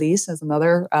re-release as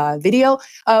another video,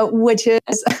 which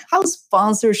is how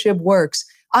sponsorship works.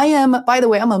 By the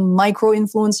way, I'm a micro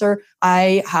influencer.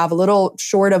 I have a little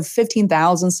short of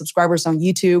 15,000 subscribers on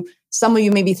YouTube. Some of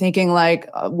you may be thinking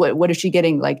what is she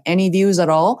getting? Any views at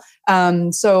all?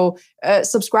 So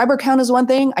subscriber count is one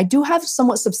thing. I do have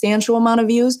somewhat substantial amount of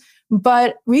views,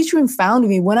 but Restream found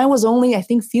me when I was only, I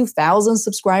think, few thousand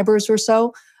subscribers or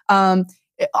so.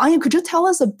 Anya, could you tell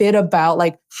us a bit about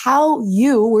how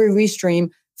you with Restream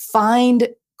find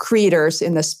creators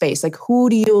in the space? Who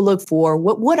do you look for?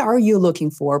 What are you looking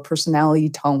for personality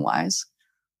tone-wise?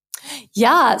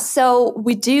 Yeah, so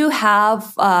we do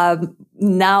have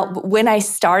now. When I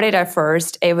started at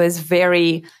first, it was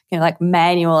very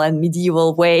manual and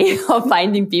medieval way of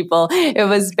finding people. It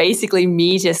was basically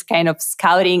me just kind of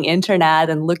scouting internet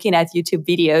and looking at YouTube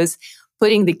videos,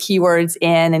 putting the keywords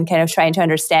in, and kind of trying to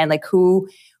understand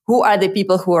who are the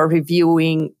people who are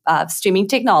reviewing streaming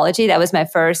technology. That was my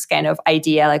first kind of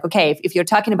idea. Okay, if you're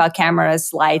talking about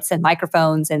cameras, lights, and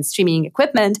microphones and streaming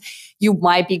equipment, you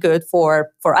might be good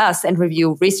for us and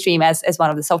review Restream as one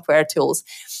of the software tools.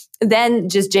 Then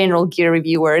just general gear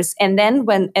reviewers. And then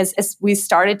as we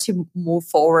started to move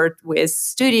forward with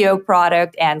studio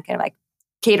product and kind of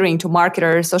catering to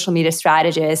marketers, social media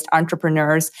strategists,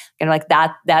 entrepreneurs,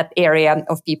 that area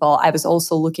of people. I was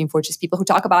also looking for just people who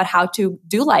talk about how to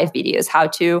do live videos, how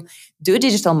to do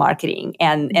digital marketing.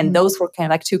 And those were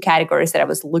kind of 2 categories that I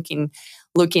was looking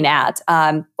at.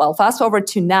 Fast forward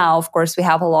to now, of course, we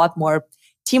have a lot more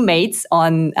teammates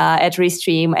at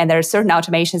Restream, and there are certain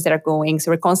automations that are going.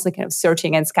 So we're constantly kind of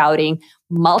searching and scouting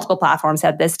multiple platforms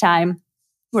at this time.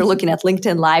 We're looking at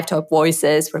LinkedIn Live top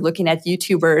voices. We're looking at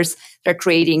YouTubers that are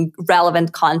creating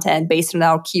relevant content based on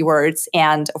our keywords.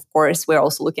 And of course, we're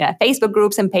also looking at Facebook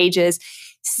groups and pages,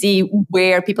 see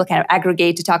where people kind of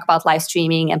aggregate to talk about live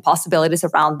streaming and possibilities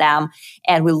around them.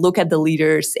 And we look at the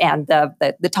leaders and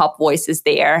the top voices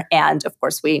there. And of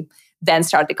course, we then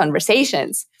start the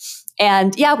conversations.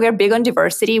 And we are big on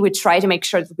diversity. We try to make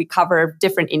sure that we cover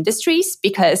different industries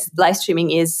because live streaming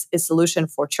is a solution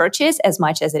for churches as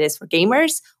much as it is for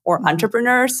gamers or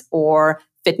entrepreneurs or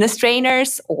fitness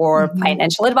trainers or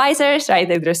financial advisors, right?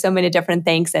 There's so many different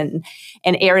things and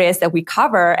areas that we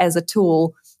cover as a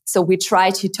tool. So we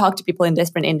try to talk to people in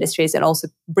different industries and also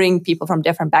bring people from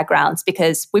different backgrounds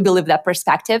because we believe that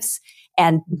perspectives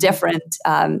and different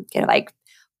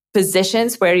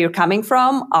positions where you're coming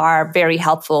from are very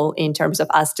helpful in terms of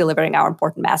us delivering our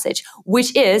important message,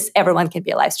 which is everyone can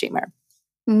be a live streamer.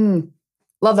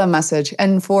 Love that message.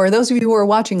 And for those of you who are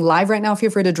watching live right now,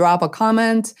 feel free to drop a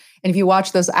comment. And if you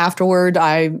watch this afterward,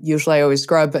 I always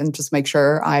scrub and just make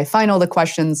sure I find all the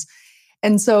questions.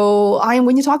 And so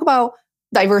when you talk about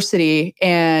diversity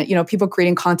and people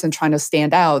creating content trying to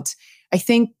stand out, I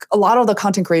think a lot of the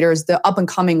content creators, the up and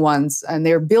coming ones, and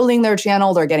they're building their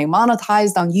channel, they're getting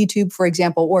monetized on YouTube, for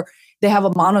example, or they have a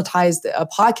monetized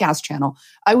podcast channel.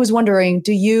 I was wondering,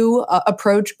 do you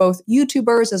approach both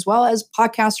YouTubers as well as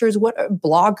podcasters,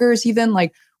 bloggers even?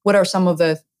 What are some of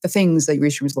the things that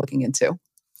Restream is looking into?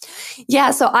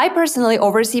 Yeah, so I personally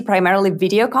oversee primarily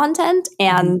video content,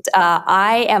 and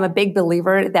I am a big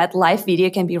believer that live video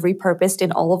can be repurposed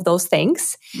in all of those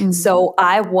things. So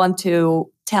I want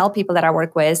to tell people that I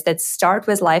work with that start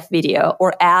with live video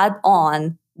or add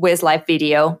on with live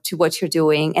video to what you're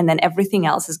doing, and then everything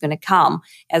else is going to come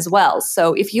as well.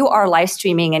 So if you are live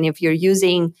streaming and if you're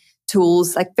using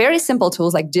tools, like very simple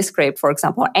tools like Descript, for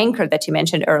example, or Anchor that you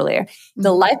mentioned earlier,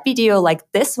 the live video like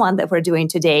this one that we're doing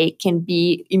today can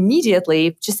be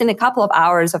immediately, just in a couple of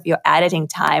hours of your editing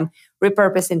time,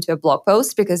 repurposed into a blog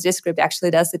post, because Descript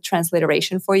actually does the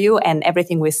transliteration for you, and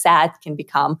everything we said can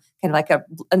become kind of like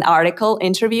an article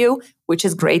interview, which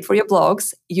is great for your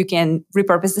blogs. You can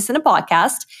repurpose this in a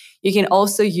podcast. You can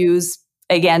also use,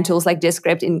 again, tools like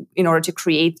Descript in order to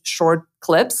create short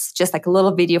clips, just like a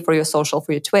little video for your social,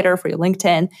 for your Twitter, for your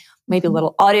LinkedIn, maybe a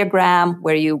little audiogram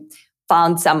where you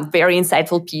found some very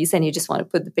insightful piece and you just want to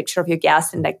put the picture of your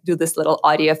guest and like do this little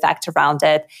audio effect around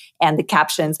it, and the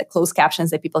captions, like closed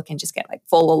captions that people can just get like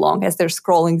follow along as they're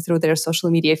scrolling through their social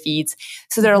media feeds.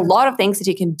 So there are a lot of things that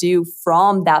you can do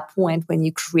from that point when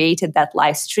you created that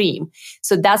live stream.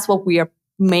 So that's what we are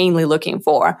mainly looking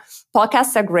for.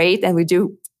 Podcasts are great, and we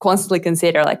do constantly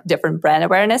consider like different brand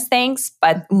awareness things,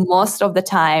 but most of the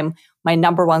time, my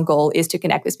number one goal is to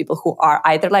connect with people who are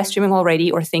either live streaming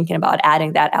already or thinking about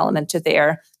adding that element to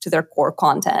their core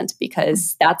content,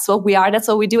 because that's what we are, that's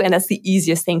what we do, and that's the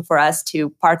easiest thing for us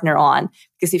to partner on.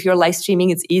 Because if you're live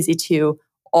streaming, it's easy to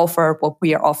offer what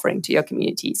we are offering to your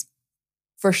communities.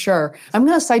 For sure. I'm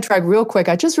going to sidetrack real quick.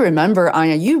 I just remember,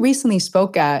 Anya, you recently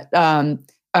spoke at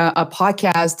a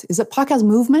podcast. Is it Podcast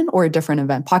Movement or a different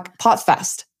event?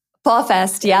 Podfest.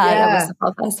 Podfest, yeah, that was the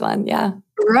Podfest one, yeah.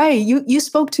 Right. You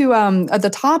spoke to the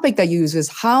topic that you use is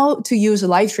how to use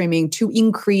live streaming to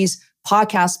increase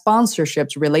podcast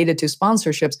sponsorships related to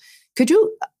sponsorships. Could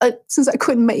you, since I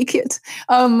couldn't make it,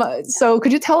 so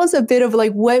could you tell us a bit of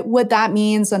like what that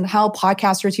means and how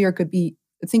podcasters here could be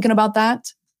thinking about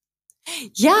that?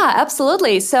 Yeah,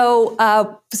 absolutely. So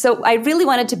I really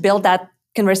wanted to build that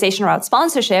conversation around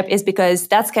sponsorship is because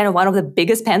that's kind of one of the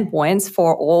biggest pain points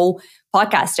for all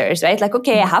podcasters, right? Like,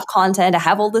 okay, I have content, I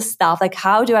have all this stuff. Like,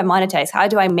 how do I monetize? How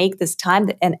do I make this time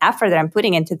and effort that I'm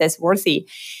putting into this worthy?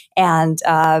 And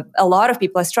a lot of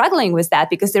people are struggling with that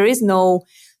because there is no,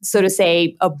 so to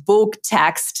say, a book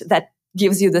text that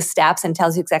gives you the steps and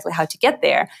tells you exactly how to get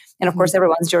there. And of course,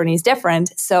 everyone's journey is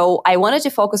different. So I wanted to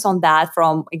focus on that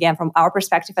from our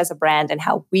perspective as a brand and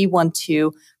how we want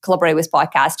to collaborate with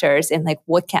podcasters and like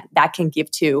what that can give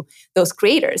to those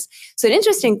creators. So an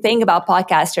interesting thing about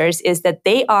podcasters is that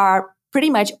they are pretty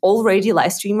much already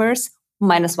live streamers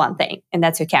minus one thing, and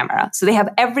that's your camera. So they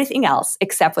have everything else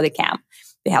except for the cam.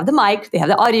 They have the mic, they have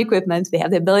the audio equipment, they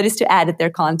have the abilities to edit their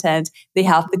content, they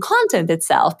have the content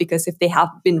itself, because if they have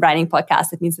been writing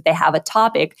podcasts, it means that they have a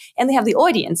topic, and they have the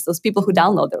audience, those people who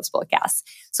download those podcasts.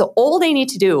 So all they need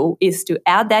to do is to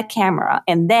add that camera,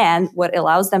 and then what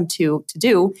allows them to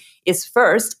do is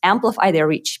first amplify their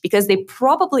reach, because they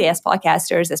probably, as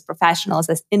podcasters, as professionals,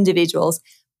 as individuals,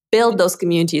 build those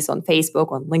communities on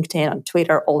Facebook, on LinkedIn, on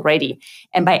Twitter already.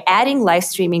 And by adding live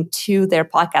streaming to their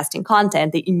podcasting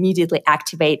content, they immediately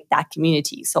activate that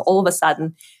community. So all of a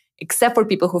sudden, except for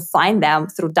people who find them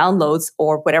through downloads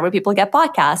or whatever people get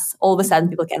podcasts, all of a sudden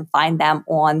people can find them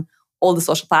on all the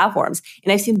social platforms.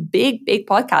 And I've seen big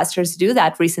podcasters do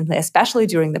that recently, especially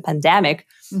during the pandemic.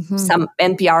 Some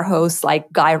NPR hosts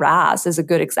like Guy Raz is a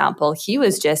good example. He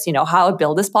was just, how I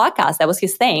build this podcast. That was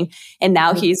his thing. And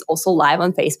now he's also live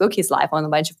on Facebook. He's live on a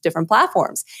bunch of different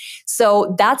platforms.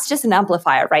 So that's just an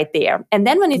amplifier right there. And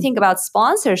then when you think about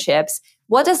sponsorships,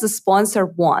 what does the sponsor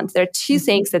want? There are two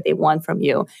things that they want from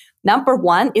you. Number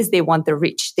one is they want the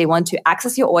reach. They want to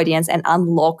access your audience and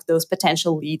unlock those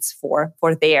potential leads for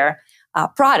their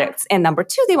products. And number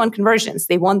two, they want conversions.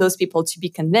 They want those people to be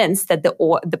convinced that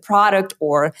the product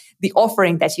or the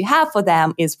offering that you have for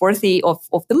them is worthy of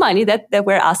the money that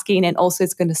we're asking, and also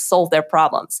it's going to solve their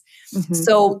problems.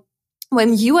 So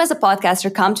when you as a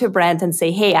podcaster come to a brand and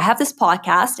say, hey, I have this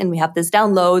podcast and we have this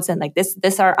downloads and like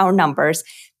this are our numbers,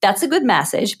 that's a good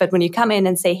message. But when you come in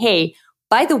and say, hey,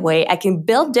 by the way, I can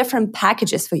build different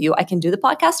packages for you. I can do the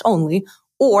podcast only,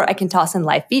 or I can toss in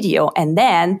live video, and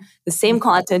then the same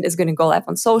content is going to go live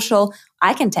on social.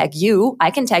 I can tag you.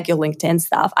 I can tag your LinkedIn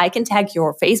stuff. I can tag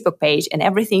your Facebook page and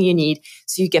everything you need.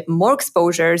 So you get more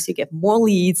exposures, you get more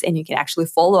leads, and you can actually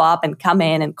follow up and come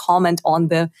in and comment on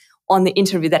the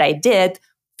interview that I did,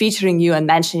 featuring you and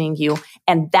mentioning you.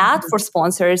 And that for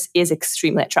sponsors is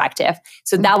extremely attractive.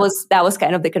 So that was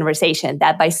kind of the conversation,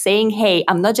 that by saying, hey,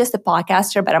 I'm not just a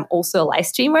podcaster, but I'm also a live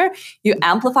streamer, you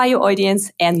amplify your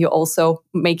audience and you also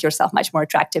make yourself much more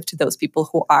attractive to those people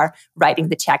who are writing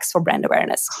the checks for brand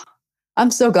awareness. I'm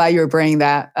so glad you were bringing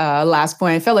that last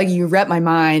point. I felt like you read my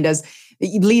mind as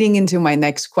leading into my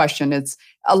next question, it's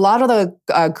a lot of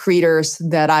the creators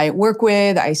that I work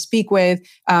with, I speak with,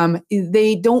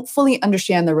 they don't fully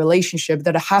understand the relationship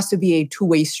that it has to be a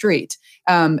two-way street.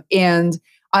 And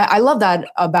I love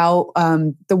that about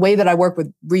the way that I work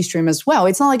with Restream as well.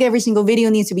 It's not like every single video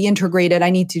needs to be integrated. I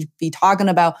need to be talking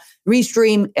about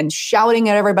Restream and shouting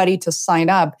at everybody to sign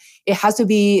up. It has to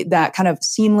be that kind of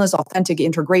seamless, authentic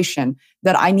integration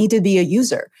that I need to be a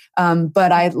user.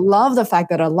 But I love the fact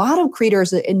that a lot of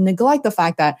creators neglect the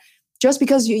fact that just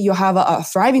because you have a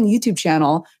thriving YouTube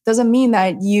channel doesn't mean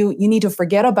that you need to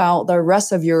forget about the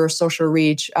rest of your social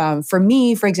reach. For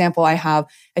me, for example, I have,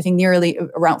 I think, nearly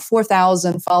around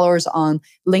 4,000 followers on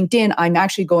LinkedIn. I'm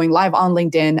actually going live on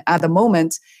LinkedIn at the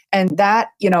moment. And that,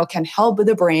 can help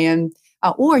the brand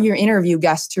or your interview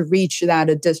guests to reach that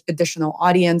additional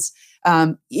audience.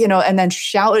 And then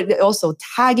also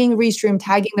tagging Restream,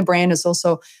 tagging the brand is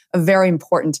also very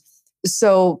important.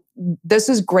 So this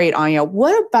is great, Anya.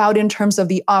 What about in terms of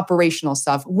the operational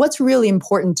stuff? What's really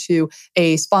important to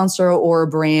a sponsor or a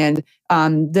brand?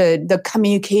 The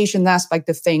communication aspect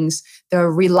of things, the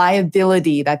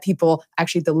reliability that people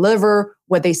actually deliver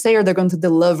what they say or they're going to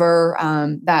deliver.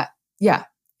 In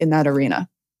that arena.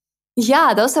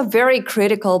 Yeah, those are very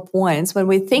critical points. When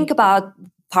we think about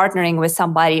partnering with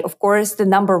somebody, of course, the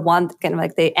number one kind of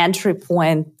like the entry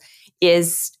point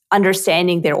is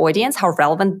understanding their audience, how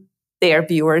relevant their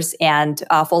viewers and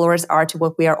followers are to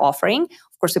what we are offering.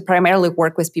 Of course, we primarily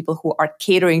work with people who are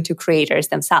catering to creators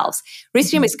themselves.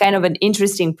 Restream is kind of an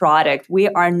interesting product. We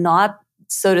are not,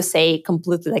 so to say,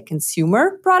 completely like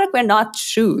consumer product. We're not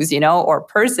shoes, or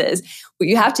purses.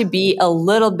 You have to be a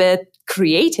little bit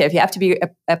creative. You have to be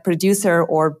a producer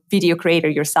or video creator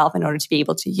yourself in order to be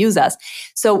able to use us.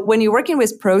 So when you're working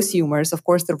with prosumers, of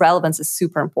course, the relevance is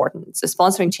super important. So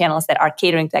sponsoring channels that are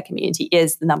catering to that community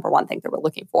is the number one thing that we're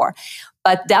looking for.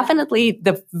 But definitely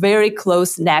the very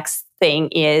close next thing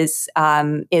is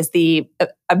the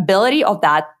ability of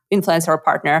that influencer or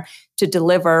partner to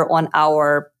deliver on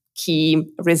our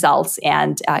key results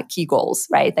and key goals,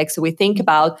 right? So we think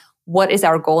about what is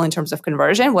our goal in terms of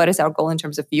conversion? What is our goal in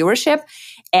terms of viewership?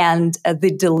 And the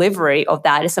delivery of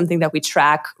that is something that we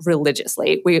track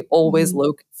religiously. We always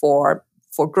look for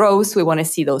growth. We want to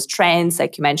see those trends.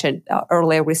 Like you mentioned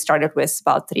earlier, we started with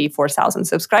about 3,000-4,000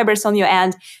 subscribers on your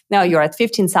end. Now you're at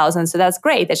 15,000. So that's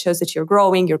great. That shows that you're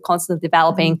growing, you're constantly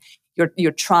developing,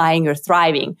 you're trying, you're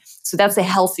thriving. So that's a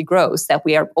healthy growth that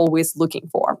we are always looking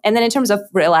for. And then in terms of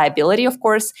reliability, of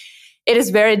course, it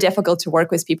is very difficult to work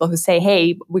with people who say,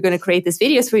 hey, we're going to create these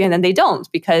videos for you, and then they don't,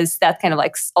 because that kind of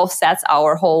like offsets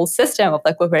our whole system of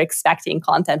like what we're expecting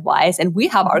content-wise. And we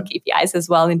have our KPIs as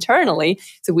well internally.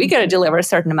 So we got to deliver a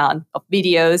certain amount of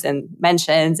videos and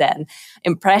mentions and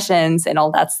impressions and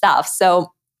all that stuff.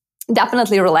 So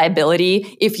definitely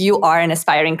reliability, if you are an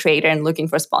aspiring creator and looking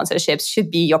for sponsorships,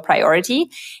 should be your priority.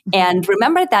 And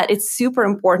remember that it's super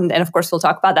important. And of course, we'll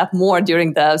talk about that more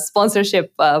during the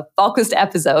sponsorship focused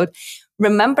episode.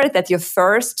 Remember that your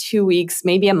first 2 weeks,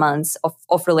 maybe a month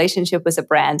of relationship with a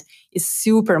brand is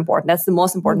super important. That's the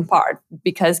most important part,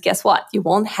 because guess what? You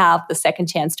won't have the second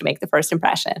chance to make the first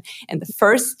impression. And the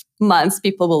first months,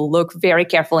 people will look very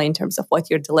carefully in terms of what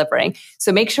you're delivering.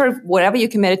 So make sure whatever you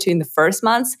committed to in the first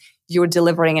months, you're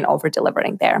delivering and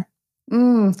over-delivering there.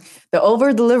 The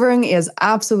over-delivering is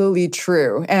absolutely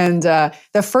true. And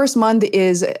the first month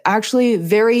is actually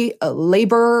very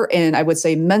labor and I would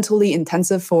say mentally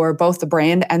intensive for both the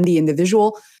brand and the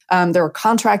individual. There are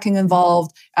contracting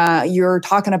involved. You're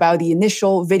talking about the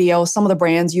initial video. Some of the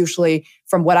brands usually,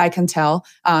 from what I can tell,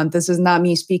 this is not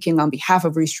me speaking on behalf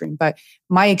of Restream, but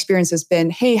my experience has been,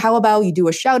 hey, how about you do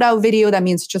a shout out video? That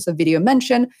means just a video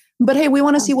mention. But hey, we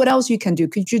want to see what else you can do.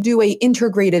 Could you do a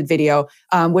integrated video,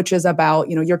 which is about,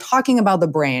 you're talking about the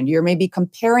brand. You're maybe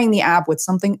comparing the app with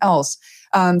something else.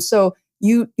 So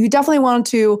you definitely want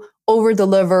to over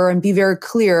deliver and be very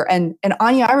clear. And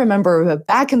Anya, I remember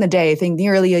back in the day, I think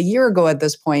nearly a year ago at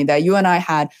this point, that you and I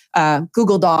had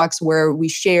Google Docs where we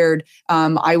shared,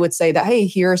 I would say that, hey,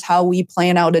 here's how we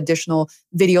plan out additional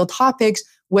video topics.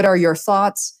 What are your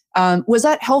thoughts? Was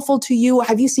that helpful to you?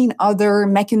 Have you seen other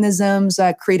mechanisms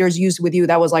that creators use with you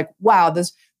that was like, wow,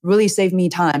 this really saved me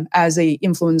time as a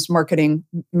influence marketing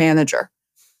manager?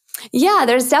 Yeah,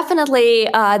 there are definitely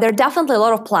a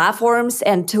lot of platforms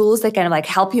and tools that kind of like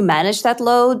help you manage that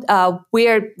load.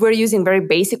 We're using very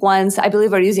basic ones. I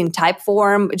believe we're using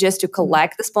Typeform just to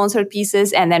collect the sponsored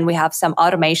pieces, and then we have some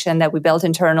automation that we built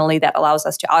internally that allows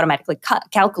us to automatically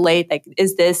calculate, like,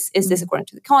 is this according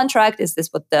to the contract? Is this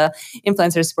what the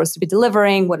influencer is supposed to be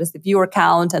delivering? What is the viewer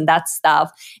count and that stuff?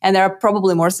 And there are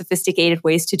probably more sophisticated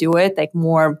ways to do it, like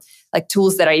more like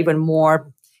tools that are even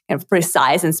more kind of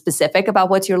precise and specific about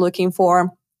what you're looking for.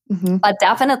 Mm-hmm. But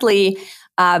definitely,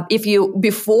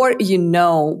 before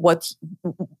you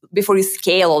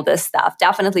scale all this stuff,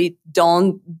 definitely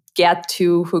don't get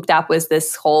too hooked up with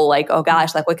this whole like, oh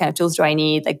gosh, like what kind of tools do I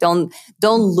need? Like don't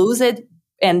lose it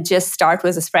and just start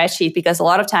with a spreadsheet, because a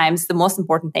lot of times the most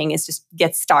important thing is just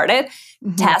get started,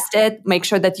 test it, make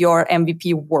sure that your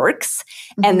MVP works.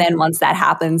 And then once that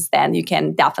happens, then you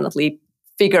can definitely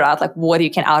figure out like what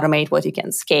you can automate, what you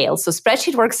can scale. So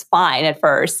spreadsheet works fine at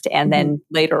first, and then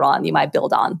later on you might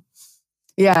build on.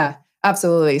 Yeah,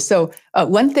 absolutely. So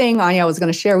one thing Anya was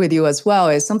going to share with you as well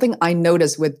is something I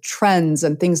noticed with trends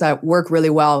and things that work really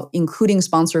well, including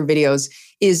sponsored videos,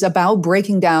 is about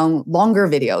breaking down longer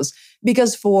videos.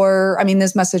 Because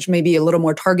this message may be a little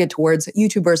more target towards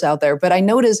YouTubers out there, but I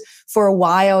noticed for a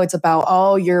while it's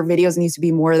about, your videos need to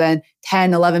be more than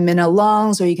 10, 11 minute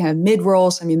long so you can have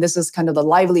mid-rolls. I mean, this is kind of the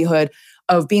livelihood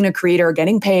of being a creator,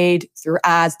 getting paid through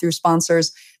ads, through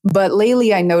sponsors. But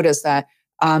lately I noticed that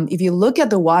if you look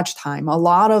at the watch time, a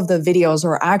lot of the videos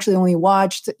are actually only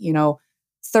watched,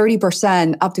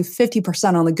 30% up to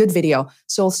 50% on the good video.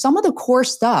 So some of the core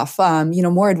stuff,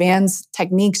 more advanced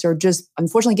techniques are just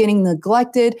unfortunately getting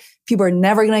neglected. People are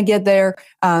never going to get there.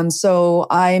 So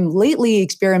I'm lately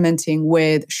experimenting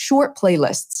with short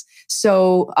playlists.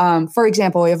 So for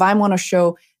example, if I want to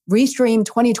show Restream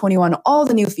 2021, all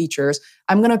the new features,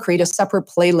 I'm going to create a separate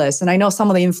playlist. And I know some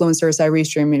of the influencers at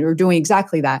Restream are doing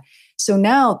exactly that. So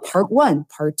now part 1,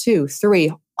 part 2,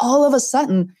 3, all of a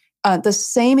sudden,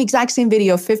 the exact same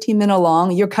video, 15-minute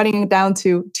long, you're cutting it down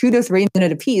to 2 to 3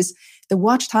 minutes a piece. The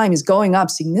watch time is going up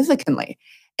significantly.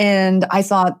 And I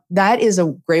thought that is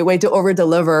a great way to over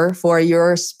deliver for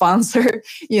your sponsor,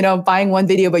 buying one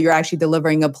video, but you're actually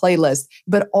delivering a playlist,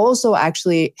 but also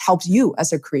actually helps you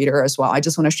as a creator as well. I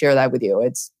just want to share that with you.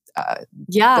 It's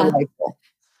delightful.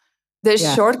 The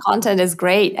short content is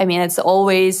great. I mean, it's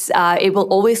always, it will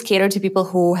always cater to people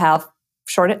who have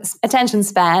short attention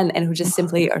span and who just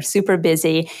simply are super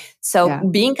busy. So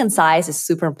being concise is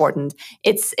super important.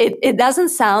 It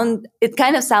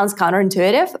kind of sounds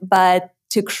counterintuitive, but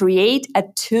to create a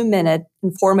 2-minute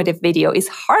informative video is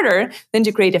harder than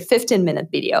to create a 15-minute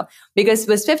video, because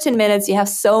with 15 minutes, you have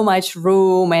so much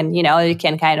room and, you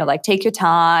can kind of like take your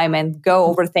time and go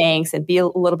over things and be a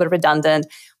little bit redundant.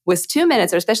 With 2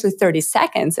 minutes, or especially 30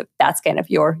 seconds, if that's kind of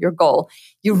your goal,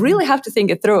 you really have to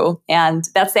think it through. And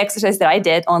that's the exercise that I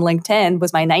did on LinkedIn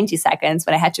was my 90 seconds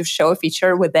when I had to show a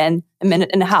feature within a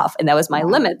minute and a half. And that was my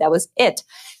limit. That was it.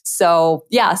 So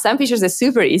some features are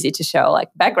super easy to show, like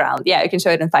background. Yeah, you can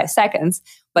show it in 5 seconds.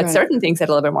 But certain things are a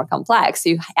little bit more complex. So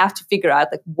you have to figure out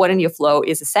like what in your flow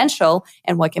is essential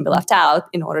and what can be left out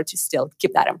in order to still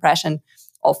keep that impression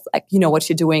of like, what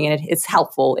you're doing and it's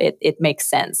helpful. It makes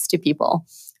sense to people.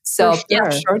 So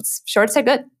shorts are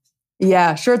good.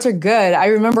 Yeah, shorts are good. I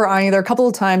remember, Anya, there are a couple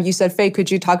of times you said, Faye, could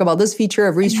you talk about this feature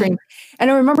of Restream?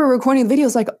 And I remember recording the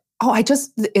videos like,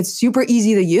 it's super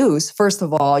easy to use, first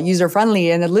of all,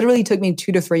 user-friendly. And it literally took me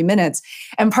 2 to 3 minutes.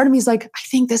 And part of me is like, I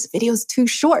think this video is too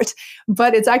short,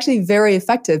 but it's actually very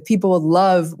effective. People will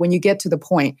love when you get to the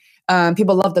point.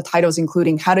 People love the titles,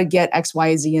 including how to get X,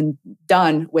 Y, Z and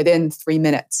done within 3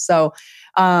 minutes. So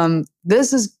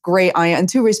this is great, Anya. And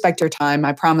to respect your time,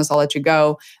 I promise I'll let you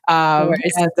go. So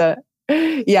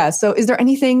is there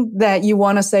anything that you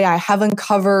want to say I haven't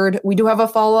covered? We do have a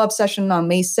follow-up session on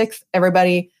May 6th.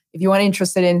 Everybody, if you are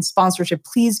interested in sponsorship,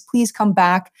 please come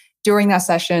back during that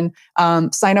session.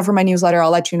 Sign up for my newsletter. I'll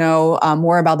let you know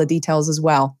more about the details as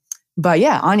well. But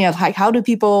Anya, how do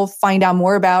people find out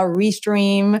more about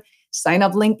Restream? Sign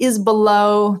up link is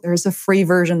below. There's a free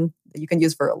version that you can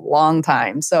use for a long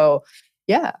time. So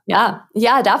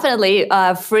definitely.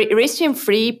 Restream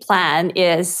free plan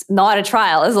is not a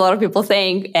trial, as a lot of people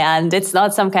think, and it's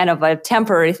not some kind of a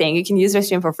temporary thing. You can use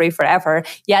Restream for free forever.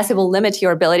 Yes, it will limit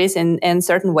your abilities in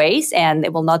certain ways, and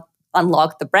it will not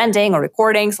unlock the branding or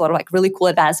recordings, a lot of like really cool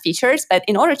advanced features. But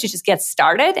in order to just get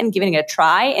started and giving it a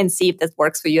try and see if that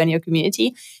works for you and your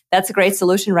community, that's a great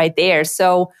solution right there.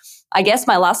 So I guess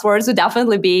my last words would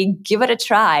definitely be give it a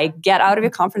try, get out of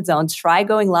your comfort zone, try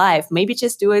going live. Maybe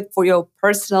just do it for your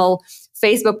personal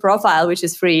Facebook profile, which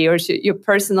is free, or your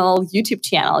personal YouTube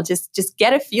channel. Just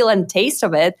get a feel and taste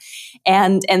of it.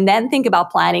 And then think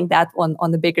about planning that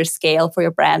on the bigger scale for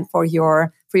your brand, for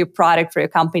your product, for your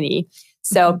company.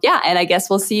 So and I guess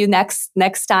we'll see you next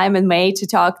time in May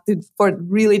for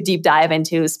really deep dive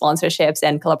into sponsorships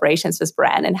and collaborations with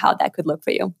brand and how that could look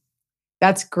for you.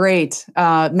 That's great.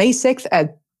 May 6th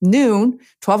at noon,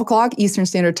 12 o'clock Eastern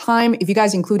Standard Time. If you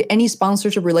guys include any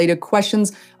sponsorship related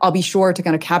questions, I'll be sure to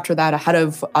kind of capture that ahead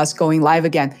of us going live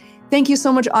again. Thank you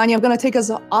so much, Anya. I'm going to take us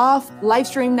off live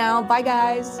stream now. Bye,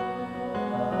 guys.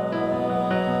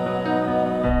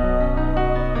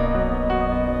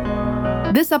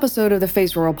 This episode of the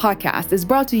FaceWorld podcast is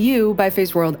brought to you by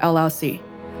FaceWorld LLC,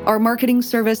 our marketing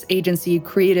service agency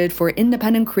created for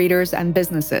independent creators and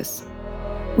businesses.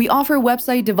 We offer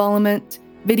website development,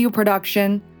 video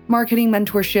production, marketing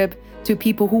mentorship to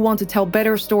people who want to tell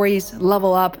better stories,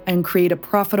 level up, and create a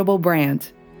profitable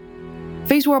brand.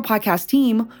 FaceWorld podcast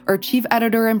team are Chief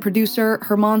Editor and Producer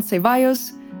Herman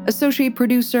Ceballos, Associate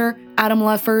Producer Adam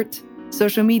Leffert,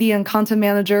 Social Media and Content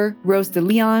Manager Rose De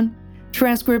Leon,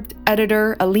 Transcript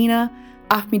Editor Alina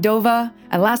Akhmedova,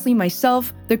 and lastly,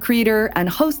 myself, the creator and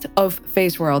host of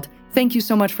FaceWorld. Thank you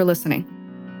so much for listening.